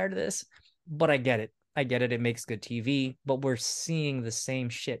not tired of this? But I get it. It makes good TV, but we're seeing the same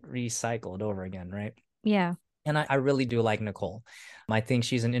shit recycled over again, right? Yeah. And I really do like Nicole. I think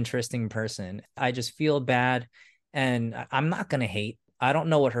she's an interesting person. I just feel bad, and I'm not going to hate. I don't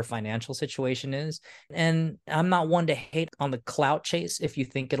know what her financial situation is. And I'm not one to hate on the clout chase if you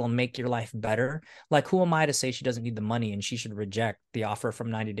think it'll make your life better. Like, who am I to say she doesn't need the money and she should reject the offer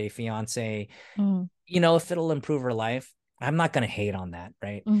from 90 Day Fiance? If it'll improve her life, I'm not going to hate on that,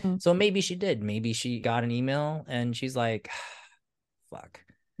 right? So maybe she did. Maybe she got an email and she's like, fuck.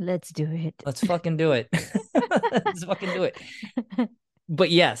 Let's do it. Let's fucking do it. Let's fucking do it. But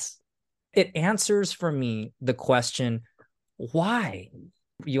yes, it answers for me the question, why?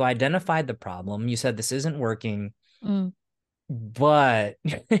 You identified the problem. You said this isn't working, but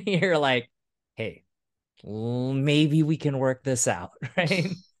you're like, hey, maybe we can work this out, right?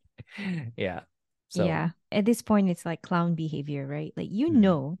 Yeah. So yeah, at this point, it's like clown behavior, right? Like,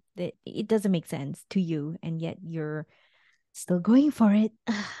 know that it doesn't make sense to you, and yet you're still going for it.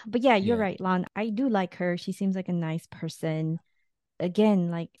 But yeah, you're right, Lon. I do like her. She seems like a nice person. Again,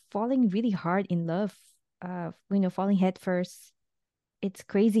 like falling really hard in love, falling head first. It's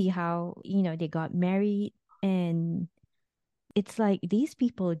crazy how, they got married, and it's like these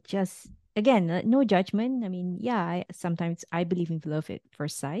people just, again, no judgment. I mean, yeah, sometimes I believe in love at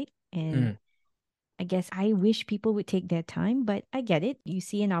first sight, and I guess I wish people would take their time, but I get it. You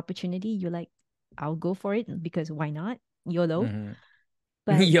see an opportunity, you're like, I'll go for it because why not? YOLO.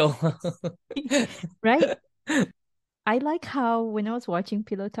 But YOLO. right? I like how when I was watching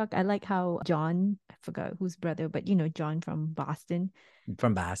Pillow Talk, I like how John, I forgot whose brother, but John from Boston.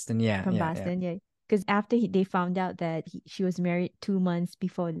 From Boston, yeah. From Boston, yeah. Because after they found out that she was married 2 months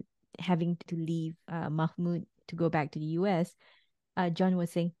before having to leave Mahmoud to go back to the US, John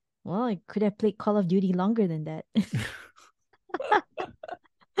was saying, well, I could have played Call of Duty longer than that.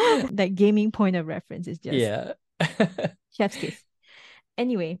 That gaming point of reference is just chef's kiss.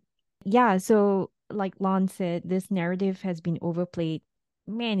 Anyway, yeah, so like Lon said, this narrative has been overplayed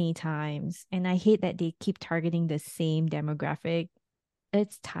many times, and I hate that they keep targeting the same demographic.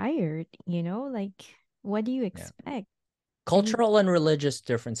 it's tired, you know? Like, what do you Yeah. expect? Cultural and religious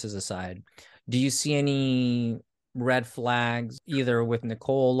differences aside, do you see any red flags either with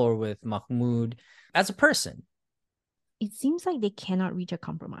Nicole or with Mahmoud as a person? It seems like they cannot reach a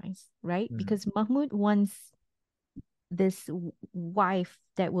compromise, right? Mm. Because Mahmoud wants this wife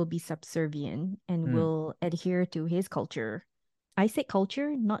that will be subservient and Mm. will adhere to his culture. I say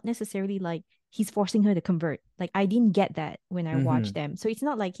culture, not necessarily like he's forcing her to convert. Like I didn't get that when I watched them. So it's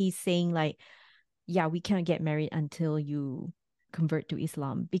not like he's saying like, yeah, we cannot get married until you convert to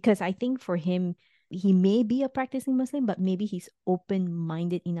Islam. Because I think for him, he may be a practicing Muslim, but maybe he's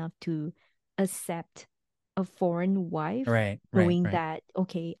open-minded enough to accept a foreign wife, Right. knowing that,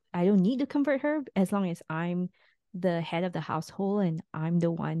 okay, I don't need to convert her as long as I'm the head of the household and I'm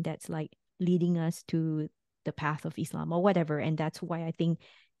the one that's like leading us to the path of Islam or whatever. And that's why I think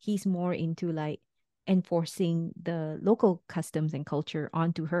he's more into like enforcing the local customs and culture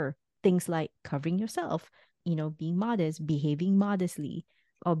onto her. Things like covering yourself, being modest, behaving modestly,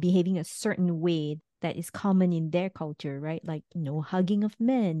 or behaving a certain way that is common in their culture, right? Like no hugging of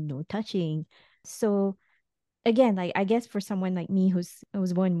men, no touching. So again, like I guess for someone like me who's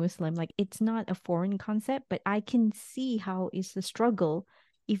was born Muslim, like it's not a foreign concept, but I can see how it's a struggle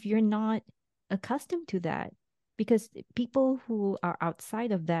if you're not accustomed to that. Because people who are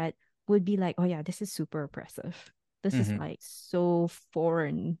outside of that would be like, oh yeah, this is super oppressive. This is like so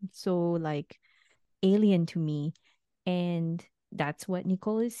foreign, so like alien to me. And that's what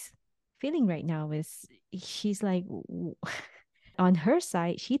Nicole is feeling right now is she's like on her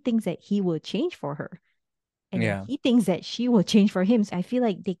side, she thinks that he will change for her and then Yeah. he thinks that she will change for him. So I feel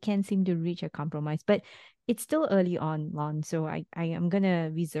like they can't seem to reach a compromise, but it's still early on, Lon. So I am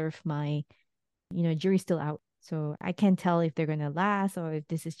gonna reserve my, jury's still out. So I can't tell if they're gonna last or if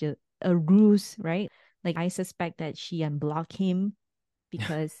this is just a ruse, right? Like I suspect that she unblocked him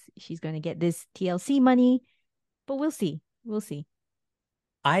because she's gonna get this TLC money, but we'll see. We'll see.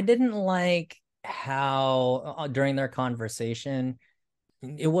 I didn't like how during their conversation,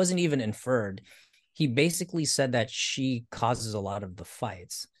 it wasn't even inferred. He basically said that she causes a lot of the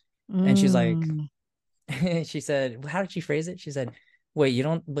fights. And she's like, Mm. she said, how did she phrase it? She said, wait, you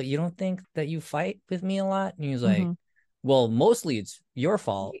don't think that you fight with me a lot? And he was like, Mm-hmm. well, mostly it's your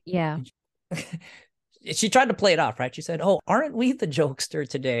fault. Yeah. She tried to play it off, right? She said, oh, aren't we the jokester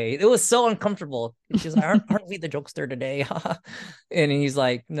today? It was so uncomfortable. She's like, aren't we the jokester today? And he's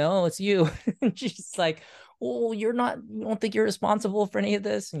like, no, it's you. And she's like, well, you don't think you're responsible for any of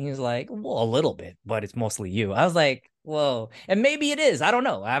this? And he's like, well, a little bit, but it's mostly you. I was like, whoa. And maybe it is. I don't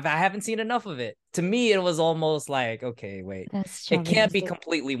know. I haven't seen enough of it. To me, it was almost like, okay, wait, That's it can't be chauvinistic.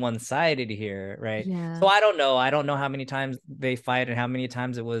 completely one-sided here, right? Yeah. So I don't know. I don't know how many times they fight and how many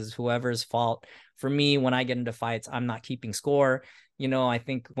times it was whoever's fault. For me, when I get into fights, I'm not keeping score. I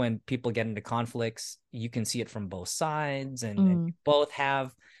think when people get into conflicts, you can see it from both sides, and you both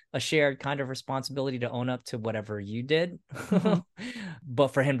have a shared kind of responsibility to own up to whatever you did. But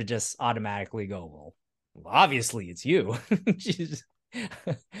for him to just automatically go, well, obviously it's you. She's,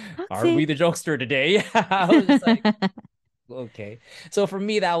 are we the jokester today? I was just like, okay. So for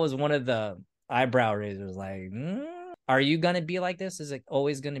me, that was one of the eyebrow raisers. Like, are you going to be like this? Is it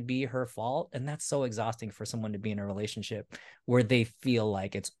always going to be her fault? And that's so exhausting for someone to be in a relationship where they feel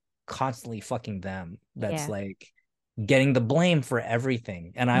like it's constantly fucking them. That's like getting the blame for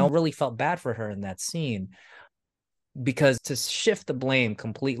everything. And I really felt bad for her in that scene because to shift the blame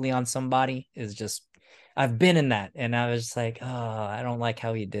completely on somebody is just, I've been in that. And I was just like, oh, I don't like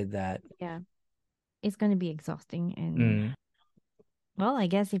how he did that. Yeah. It's going to be exhausting. And well, I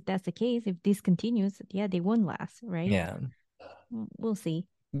guess if that's the case, if this continues, yeah, they won't last, right? Yeah. We'll see.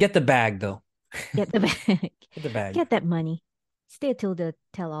 Get the bag, though. Get the bag. Get the bag. Get that money. Stay till the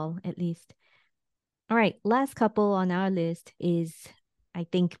tell all, at least. All right. Last couple on our list is, I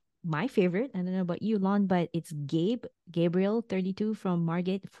think, my favorite. I don't know about you, Lon, but it's Gabriel, 32 from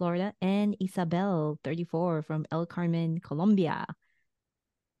Margate, Florida, and Isabel, 34 from El Carmen, Colombia.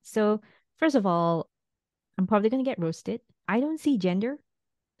 So, first of all, I'm probably going to get roasted. I don't see gender.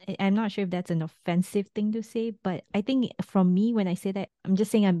 I'm not sure if that's an offensive thing to say, but I think from me, when I say that, I'm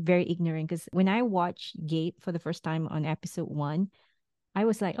just saying I'm very ignorant because when I watched Gabe for the first time on episode 1, I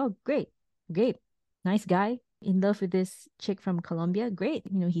was like, oh, great, nice guy, in love with this chick from Colombia. Great.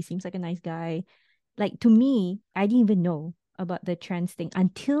 He seems like a nice guy. Like to me, I didn't even know about the trans thing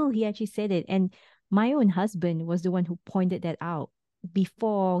until he actually said it. And my own husband was the one who pointed that out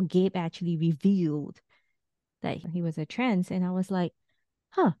before Gabe actually revealed that he was a trans. And I was like,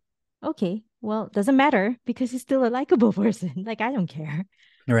 huh, okay, well, doesn't matter because he's still a likable person. Like, I don't care.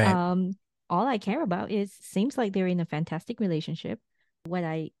 Right. All I care about is seems like they're in a fantastic relationship. What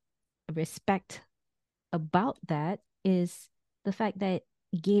I respect about that is the fact that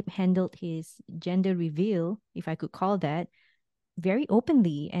Gabe handled his gender reveal, if I could call that, very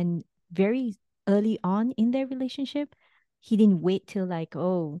openly and very early on in their relationship. He didn't wait till like,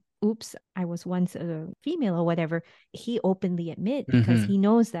 oh, oops, I was once a female or whatever. He openly admit because Mm-hmm. he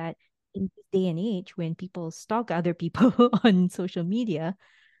knows that in this day and age when people stalk other people on social media,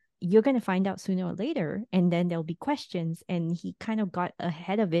 you're going to find out sooner or later, and then there'll be questions, and he kind of got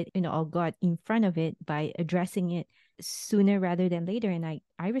ahead of it, or got in front of it by addressing it sooner rather than later. And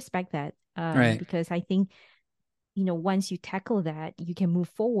I respect that, Right. because I think, once you tackle that, you can move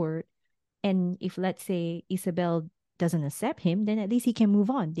forward. And if, let's say, Isabel doesn't accept him, then at least he can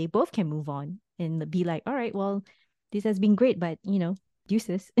move on. They both can move on and be like, all right, well, this has been great, but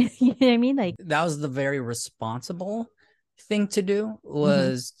deuces. You know what I mean? Like, That was the very responsible thing to do, mhm,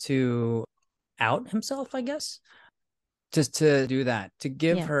 was to out himself, I guess. Just to do that, to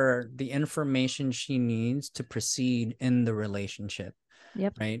give yeah, her the information she needs to proceed in the relationship,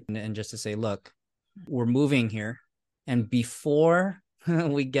 yep, right? And just to say, look, we're moving here. And before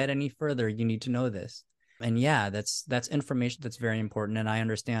we get any further, you need to know this. And yeah, that's information that's very important. And I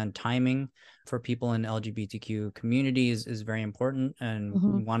understand timing for people in LGBTQ communities is very important. And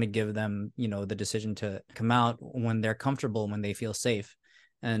hmm, we want to give them, the decision to come out when they're comfortable, when they feel safe,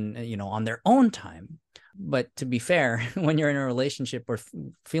 and on their own time. But to be fair, when you're in a relationship where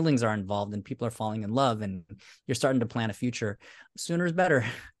feelings are involved and people are falling in love and you're starting to plan a future, sooner is better.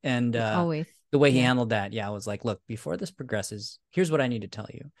 And always, the way he yeah, handled that, yeah, I was like, look, before this progresses, here's what I need to tell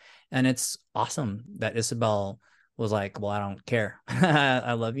you. And it's awesome that Isabel was like, well, I don't care.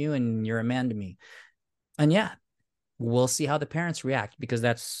 I love you and you're a man to me. And yeah, we'll see how the parents react, because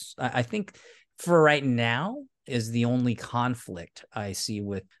I think for right now is the only conflict I see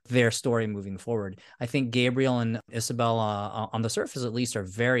with their story moving forward. I think Gabriel and Isabel, on the surface at least, are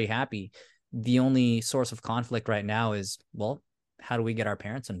very happy. The only source of conflict right now is, well, how do we get our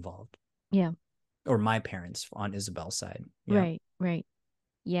parents involved? yeah, Or my parents on Isabel's side. Yeah. right, right.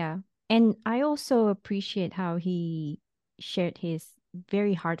 Yeah. And I also appreciate how he shared his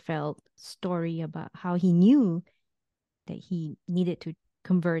very heartfelt story about how he knew that he needed to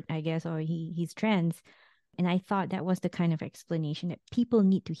convert, I guess, or he's trans. And I thought that was the kind of explanation that people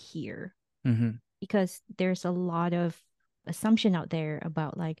need to hear, Mm-hmm. because there's a lot of assumption out there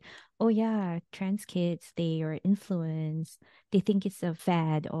about, like, oh yeah, trans kids, they are influenced, they think it's a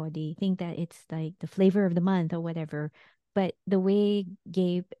fad, or they think that it's like the flavor of the month or whatever. But the way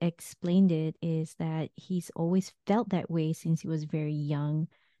Gabe explained it is that he's always felt that way since he was very young,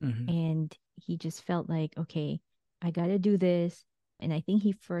 Mm-hmm. and he just felt like, okay, I gotta do this. And I think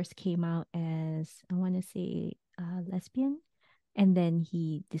he first came out as, I want to say, lesbian, and then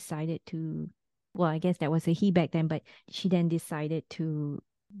he decided to, well, I guess that was a he back then, but she then decided to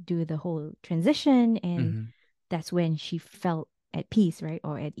do the whole transition, and Mm-hmm. that's when she felt at peace, right,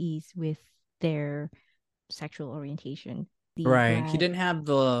 or at ease with their sexual orientation. Be Right. He glad. didn't have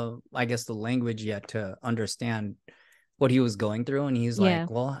I guess, the language yet to understand what he was going through. And he's Yeah,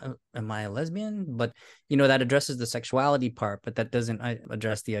 like, well, am I a lesbian? But, that addresses the sexuality part, but that doesn't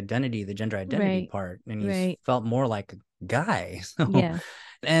address the identity, the gender identity right, part. And he's right. felt more like a guy. So, Yeah,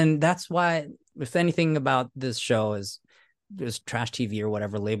 and that's why, if anything about this show is trash TV or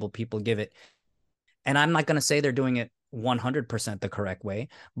whatever label people give it, and I'm not going to say they're doing it 100% the correct way,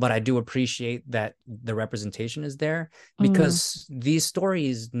 but I do appreciate that the representation is there, mm, because these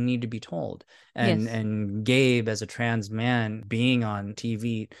stories need to be told. And yes, and Gabe, as a trans man, being on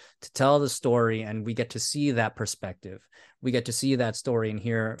TV to tell the story, and we get to see that perspective. We get to see that story and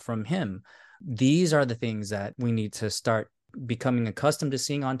hear from him. These are the things that we need to start becoming accustomed to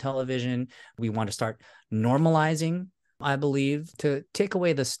seeing on television. We want to start normalizing, I believe, to take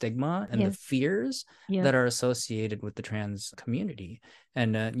away the stigma and the yes, fears yeah, that are associated with the trans community,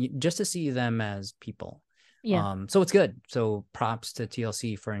 and just to see them as people. yeah, So it's good. So props to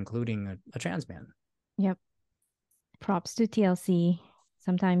TLC for including a trans man. yep. Props to TLC.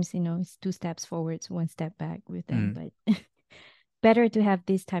 Sometimes, it's two steps forwards, one step back with them, Mm. but better to have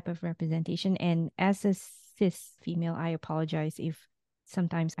this type of representation. And as a cis female, I apologize if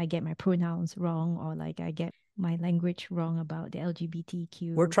sometimes I get my pronouns wrong, or like I get my language wrong about the We're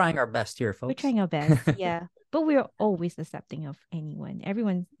LGBTQ. trying our best here, We're folks. trying our best, yeah. But we're always accepting of anyone.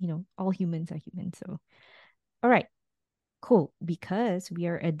 Everyone, all humans are human. So, all right, cool. Because we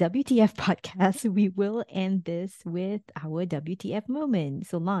are a WTF podcast, we will end this with our WTF moment.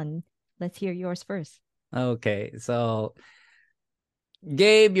 So, Lon, let's hear yours first. Okay, so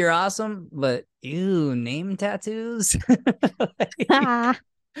Gabe, you're awesome, but ew, name tattoos. Like, Ah,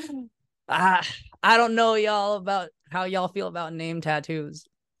 ah, I don't know, y'all, about How y'all feel about name tattoos?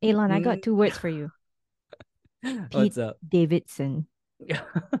 Elon, I got 2 words for you. Pete What's up? Davidson. It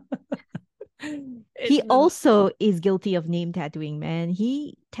He was also is guilty of name tattooing, man.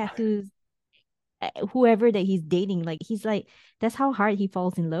 He tattoos whoever that he's dating. Like he's like, that's how hard he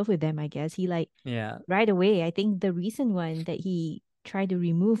falls in love with them, I guess. He like yeah. right away. I think the recent one that he tried to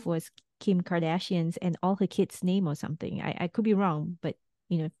remove was Kim Kardashian's and all her kids' name or something. I could be wrong, but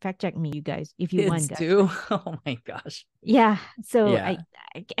fact check me, you guys, if you Kids want, guys. too. Oh my gosh. Yeah. So Yeah.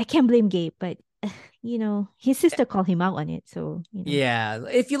 I can't blame Gabe, but his sister called him out on it. So Yeah.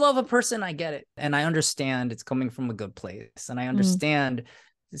 If you love a person, I get it. And I understand it's coming from a good place. And I understand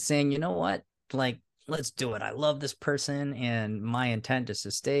saying, you know what? Like, let's do it. I love this person. And my intent is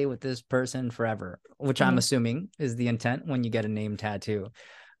to stay with this person forever, which I'm assuming is the intent when you get a name tattoo.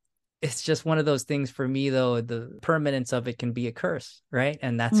 It's just one of those things for me, though. The permanence of it can be a curse, right?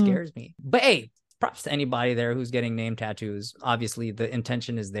 And that scares me. But hey, props to anybody there who's getting name tattoos. Obviously, the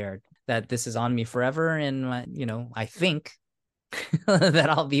intention is there that this is on me forever. And, I think that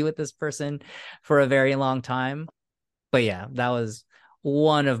I'll be with this person for a very long time. But yeah, that was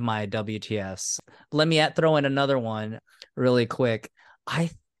one of my WTFs. Let me throw in another one really quick.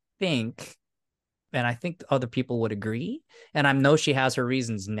 I think other people would agree. And I know she has her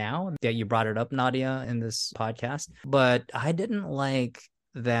reasons now that you brought it up, Nadia, in this podcast. But I didn't like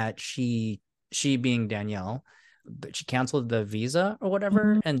that she being Danielle, but she canceled the visa or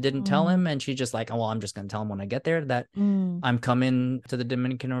whatever and didn't tell him. And she just like, oh, well, I'm just going to tell him when I get there that I'm coming to the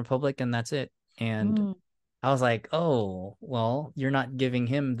Dominican Republic and that's it. And I was like, oh, well, you're not giving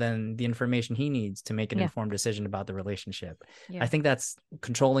him then the information he needs to make an informed decision about the relationship. I think that's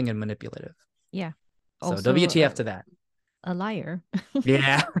controlling and manipulative. Yeah. So also, WTF to that. A liar.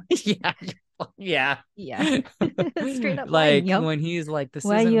 Yeah. Yeah. Yeah. Straight up like lying, when he's like, this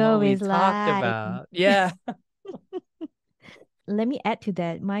Why isn't you what we always talked lie? about. Yeah. Let me add to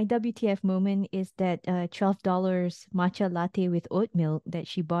that. My WTF moment is that $12 matcha latte with oat milk that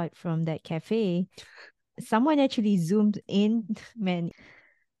she bought from that cafe. Someone actually zoomed in, man.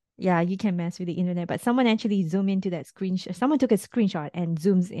 Yeah, you can mess with the internet, but someone actually zoomed into that screenshot. Someone took a screenshot and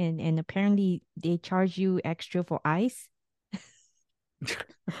zooms in, and apparently they charge you extra for ice.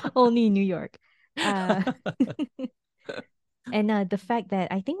 Only in New York. And the fact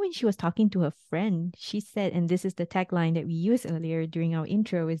that I think when she was talking to her friend, she said, and this is the tagline that we used earlier during our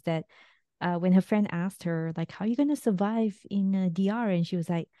intro, is that when her friend asked her, like, how are you going to survive in DR? And she was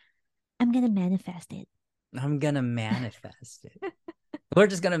like, I'm going to manifest it. I'm going to manifest it. We're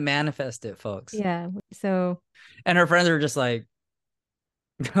just going to manifest it, folks. Yeah. So. And her friends are just like,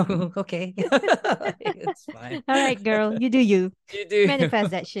 okay. It's fine. All right, girl. You do you. You do.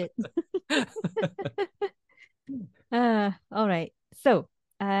 Manifest that shit. All right. So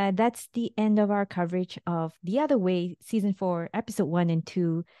that's the end of our coverage of The Other Way, Season 4, Episode 1 and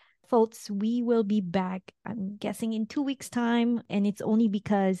 2. Folks, we will be back, I'm guessing, in 2 weeks' time. And it's only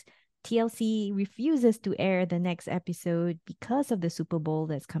because TLC refuses to air the next episode because of the Super Bowl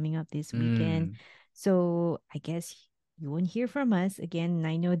that's coming up this weekend. So I guess you won't hear from us again. And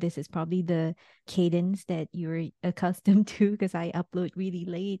I know this is probably the cadence that you're accustomed to because I upload really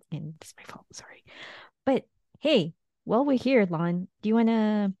late and it's my fault. Sorry. But hey, while we're here, Lon, do you want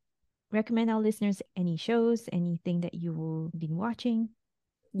to recommend our listeners any shows, anything that you've been watching?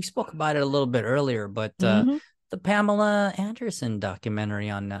 We spoke about it a little bit earlier, but the Pamela Anderson documentary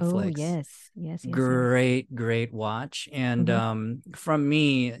on Netflix. Oh, yes. Great watch. And from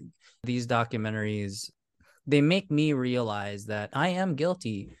me, these documentaries, they make me realize that I am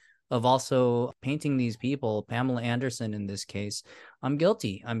guilty of also painting these people, Pamela Anderson in this case. I'm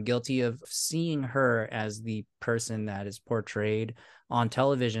guilty. I'm guilty of seeing her as the person that is portrayed on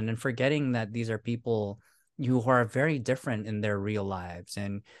television and forgetting that these are people who are very different in their real lives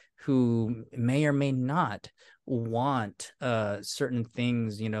and who may or may not want certain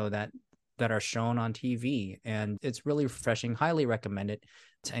things, that are shown on TV. And it's really refreshing. Highly recommend it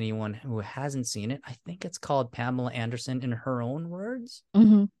to anyone who hasn't seen it. I think it's called Pamela Anderson in Her Own Words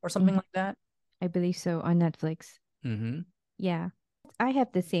or something like that. I believe so, on Netflix. Yeah. I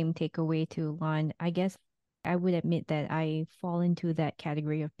have the same takeaway too, Lon. I guess I would admit that I fall into that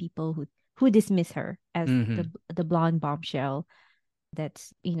category of people who dismiss her as the blonde bombshell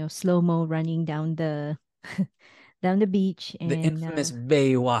that's, slow-mo running down the down the beach. And the infamous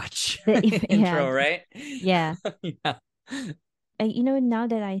Baywatch intro, right? Yeah. Yeah. And now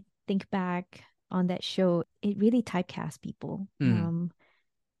that I think back on that show, it really typecast people.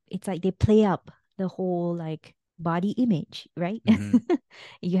 It's like they play up the whole like body image, right?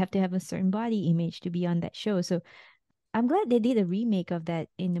 You have to have a certain body image to be on that show. So I'm glad they did a remake of that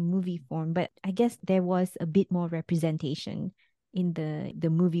in the movie form, but I guess there was a bit more representation in the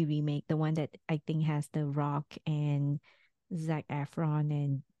movie remake, the one that I think has The Rock and Zac Efron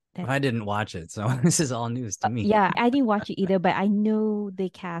and that. I didn't watch it, so this is all news to me. Yeah, I didn't watch it either, but I know they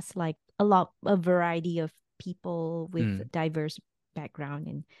cast like a variety of people with diverse background,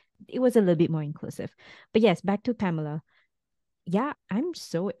 and it was a little bit more inclusive. But yes, back to Pamela. Yeah, I'm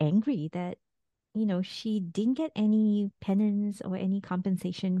so angry that she didn't get any penance or any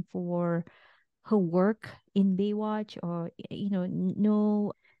compensation for her work in Baywatch, or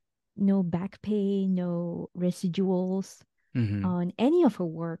no back pay, no residuals on any of her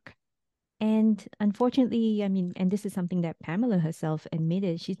work. And unfortunately, I mean, and this is something that Pamela herself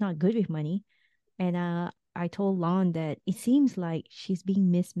admitted, she's not good with money. And I told Lon that it seems like she's being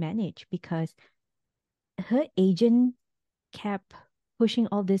mismanaged because her agent kept pushing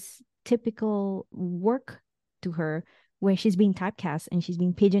all this typical work to her where she's being typecast and she's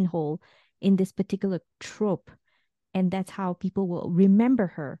being pigeonholed in this particular trope. And that's how people will remember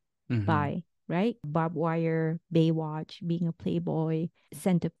her by, right? Barbed Wire, Baywatch, being a playboy,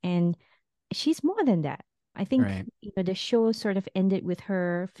 center. And she's more than that. I think Right. the show sort of ended with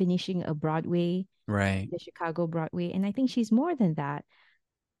her finishing a Broadway, Right. the Chicago Broadway, and I think she's more than that.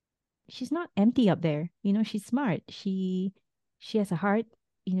 She's not empty up there. She's smart. She has a heart.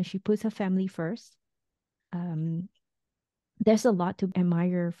 She puts her family first. Um, there's a lot to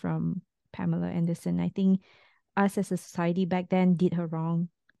admire from Pamela Anderson. I think us as a society back then did her wrong,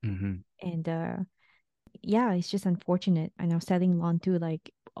 and yeah, it's just unfortunate. And I was telling Lon too,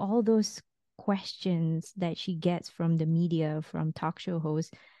 like all those questions that she gets from the media, from talk show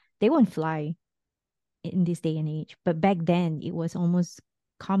hosts, they won't fly in this day and age. But back then, it was almost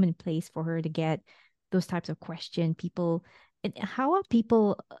commonplace for her to get those types of questions. People, and how are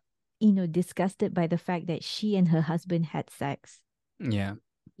people, disgusted by the fact that she and her husband had sex? Yeah.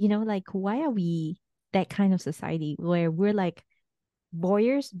 Like why are we that kind of society where we're like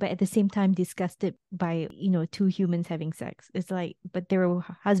voyeurs, but at the same time disgusted by two humans having sex? It's like, but they're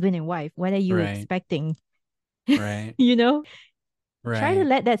husband and wife. What are you Right. expecting? Right. Try to Right.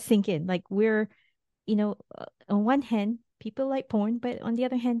 let that sink in. Like we're on one hand people like porn, but on the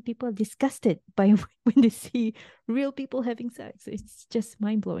other hand people are disgusted by when they see real people having sex. It's just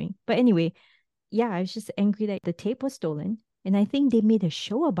mind-blowing. But anyway, yeah, I was just angry that the tape was stolen, and I think they made a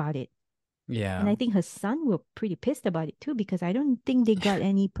show about it. Yeah. And I think her son were pretty pissed about it too, because I don't think they got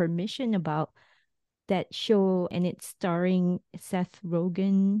any permission about that show, and it's starring Seth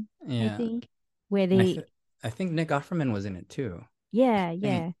Rogen, I Yeah. think, where And they I think Nick Offerman was in it too. yeah, I think.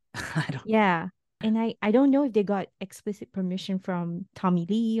 yeah, I don't. yeah. And I don't know if they got explicit permission from Tommy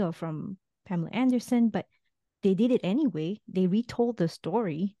Lee or from Pamela Anderson, but they did it anyway. They retold the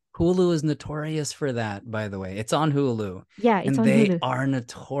story. Hulu is notorious for that, by the way. It's on Hulu. Yeah, it's And on they Hulu. are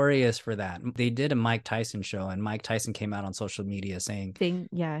notorious for that. They did a Mike Tyson show, and Mike Tyson came out on social media saying,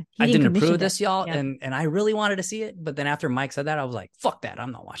 Yeah, I didn't approve that. this, y'all. Yeah. And I really wanted to see it. But then after Mike said that, I was like, fuck that.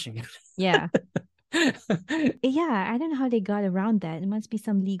 I'm not watching it. Yeah. Yeah, I don't know how they got around that. It must be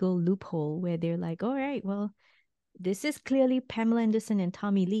some legal loophole where they're like, all right, well, this is clearly Pamela Anderson and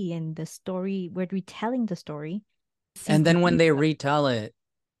Tommy Lee, and the story, we're retelling the story. And then when they retell it,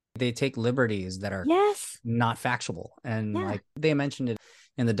 they take liberties that are yes, not factual. And yeah, like they mentioned it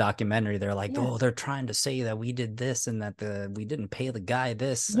in the documentary, they're like, yeah, oh, they're trying to say that we did this and that we didn't pay the guy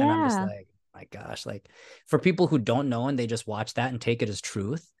this. And I'm just yeah, like, my gosh, like for people who don't know and they just watch that and take it as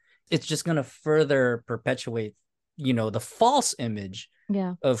truth, it's just going to further perpetuate, the false image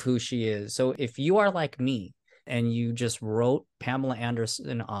yeah, of who she is. So if you are like me and you just wrote Pamela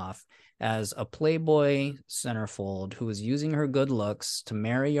Anderson off as a playboy centerfold who is using her good looks to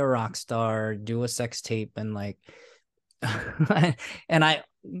marry a rock star, do a sex tape, and like, and I,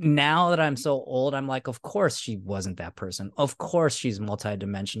 now that I'm so old, I'm like, of course she wasn't that person. Of course she's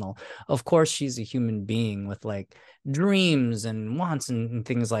multidimensional. Of course she's a human being with like dreams and wants and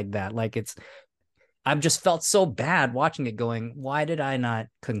things like that. Like I've just felt so bad watching it going, why did I not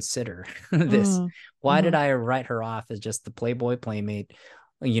consider this? Why did I write her off as just the playboy playmate,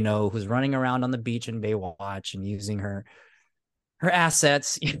 who's running around on the beach in Baywatch and using her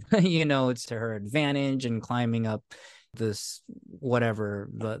assets, it's to her advantage and climbing up this, whatever,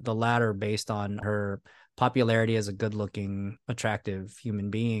 the ladder based on her popularity as a good looking, attractive human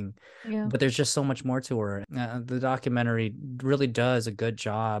being. yeah. But there's just so much more to her. The documentary really does a good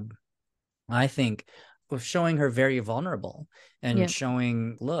job, I think, of showing her very vulnerable and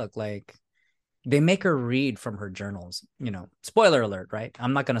showing, look, like they make her read from her journals, spoiler alert, right?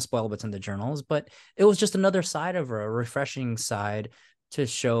 I'm not going to spoil what's in the journals, but it was just another side of her, a refreshing side to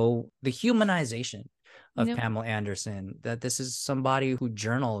show the humanization of Yep. Pamela Anderson, that this is somebody who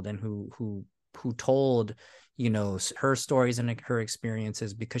journaled and who told, her stories and her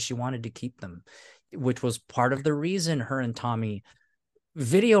experiences because she wanted to keep them, which was part of the reason her and Tommy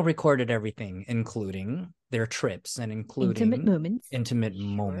video recorded everything, including their trips and including Intimate intimate Sure.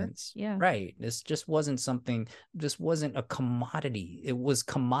 moments. Yeah. Right. This wasn't a commodity. It was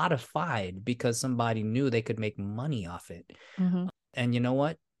commodified because somebody knew they could make money off it. Mm-hmm. And you know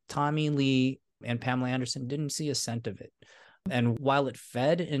what? Tommy Lee and Pamela Anderson didn't see a cent of it. And while it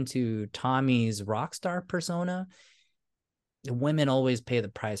fed into Tommy's rock star persona, women always pay the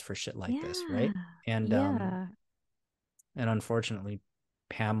price for shit like this, right? And and unfortunately,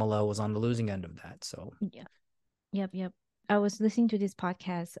 Pamela was on the losing end of that. So Yep. I was listening to this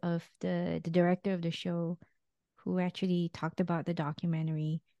podcast of the director of the show who actually talked about the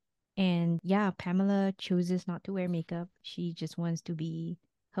documentary. And yeah, Pamela chooses not to wear makeup. She just wants to be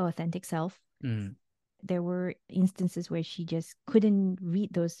her authentic self. mm, There were instances where she just couldn't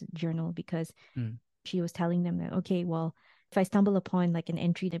read those journal because she was telling them that, okay, well, if I stumble upon like an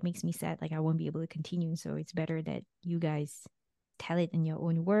entry that makes me sad, like I won't be able to continue. So it's better that you guys tell it in your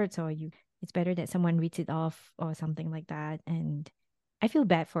own words, or it's better that someone reads it off or something like that. And I feel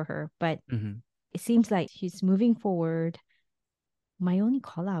bad for her, but it seems like she's moving forward. My only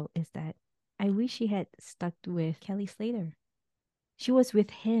call out is that I wish she had stuck with Kelly Slater. She was with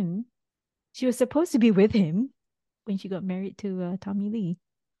him. She was supposed to be with him when she got married to Tommy Lee.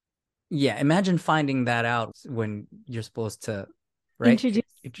 yeah, imagine finding that out when you're supposed to, right?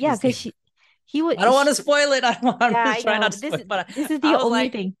 Yeah, because he would. I don't want to spoil it. I'm Yeah, just trying not to spoil it. But this is the only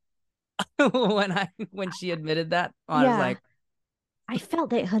thing. when she admitted that, I was like, I felt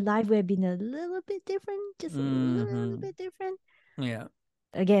that her life would have been a little bit different, just a little bit different. Yeah.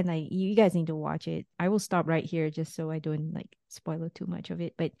 Again, like you guys need to watch it. I will stop right here just so I don't like spoil too much of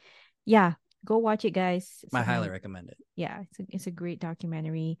it. But yeah, go watch it, guys. I highly recommend it. Yeah, it's a great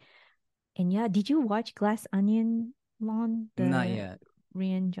documentary. And yeah, did you watch Glass Onion, Lon? Not yet.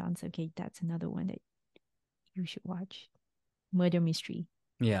 Rian Johnson. Okay, that's another one that you should watch. Murder mystery.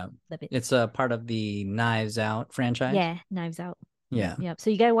 Yeah. Love it. It's a part of the Knives Out franchise. Yeah, Knives Out. Yeah. Yeah. So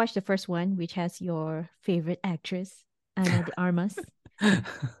you gotta watch the first one, which has your favorite actress, Ana de Armas.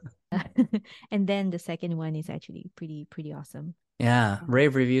 And then the second one is actually pretty awesome. Yeah.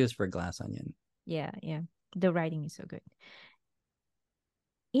 Rave reviews for Glass Onion. Yeah. The writing is so good.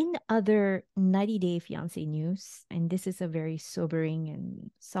 In other 90 Day Fiancé news, and this is a very sobering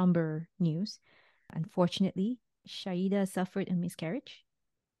and somber news, unfortunately, Shaida suffered a miscarriage.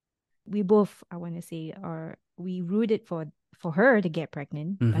 We both, I want to say, we rooted for her to get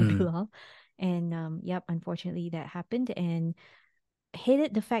pregnant by Bilal. And unfortunately that happened, and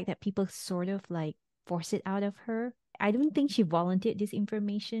hated the fact that people sort of like force it out of her. I don't think she volunteered this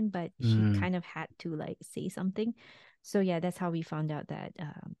information, but she kind of had to like say something. So yeah, that's how we found out that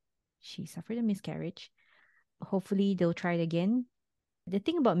she suffered a miscarriage. Hopefully they'll try it again. The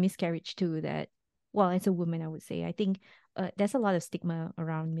thing about miscarriage too, that, well, as a woman, I would say, I think there's a lot of stigma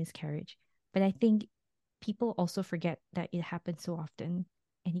around miscarriage, but I think people also forget that it happens so often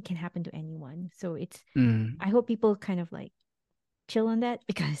and it can happen to anyone. So I hope people kind of like chill on that,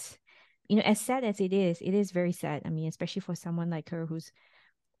 because, as sad as it is very sad. I mean, especially for someone like her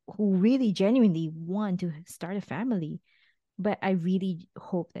who really genuinely want to start a family. But I really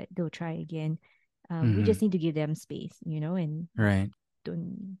hope that they'll try again. We just need to give them space, and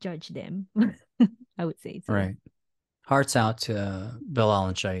don't judge them. I would say so. Right. Hearts out to Bilal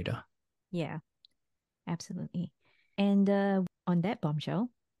and Shaida. Yeah, absolutely. And on that bombshell,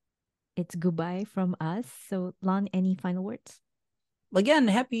 it's goodbye from us. So, Lon, any final words? Again,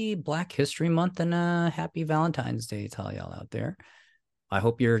 happy Black History Month and happy Valentine's Day to all y'all out there. I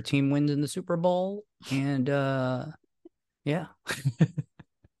hope your team wins in the Super Bowl. And yeah.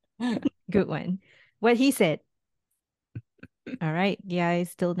 Good one. What he said. All right,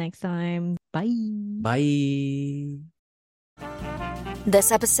 guys. Till next time. Bye. Bye.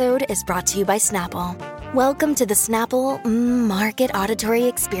 This episode is brought to you by Snapple. Welcome to the Snapple Market Auditory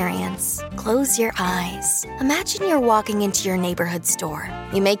Experience. Close your eyes. Imagine you're walking into your neighborhood store.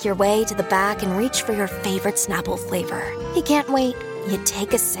 You make your way to the back and reach for your favorite Snapple flavor. You can't wait. You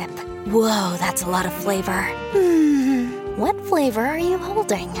take a sip. Whoa, that's a lot of flavor. What flavor are you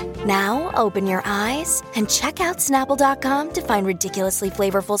holding? Now open your eyes and check out Snapple.com to find ridiculously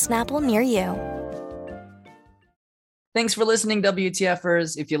flavorful Snapple near you. Thanks for listening,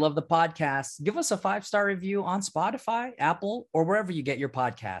 WTFers. If you love the podcast, give us a 5-star review on Spotify, Apple, or wherever you get your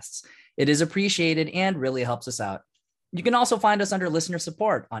podcasts. It is appreciated and really helps us out. You can also find us under listener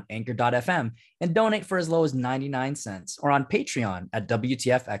support on Anchor.fm and donate for as low as 99 cents, or on Patreon at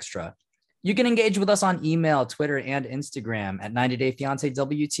WTF Extra. You can engage with us on email, Twitter, and Instagram at 90 Day Fiance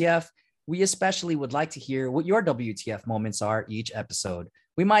WTF. We especially would like to hear what your WTF moments are each episode.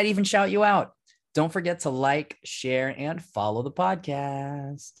 We might even shout you out. Don't forget to like, share, and follow the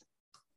podcast.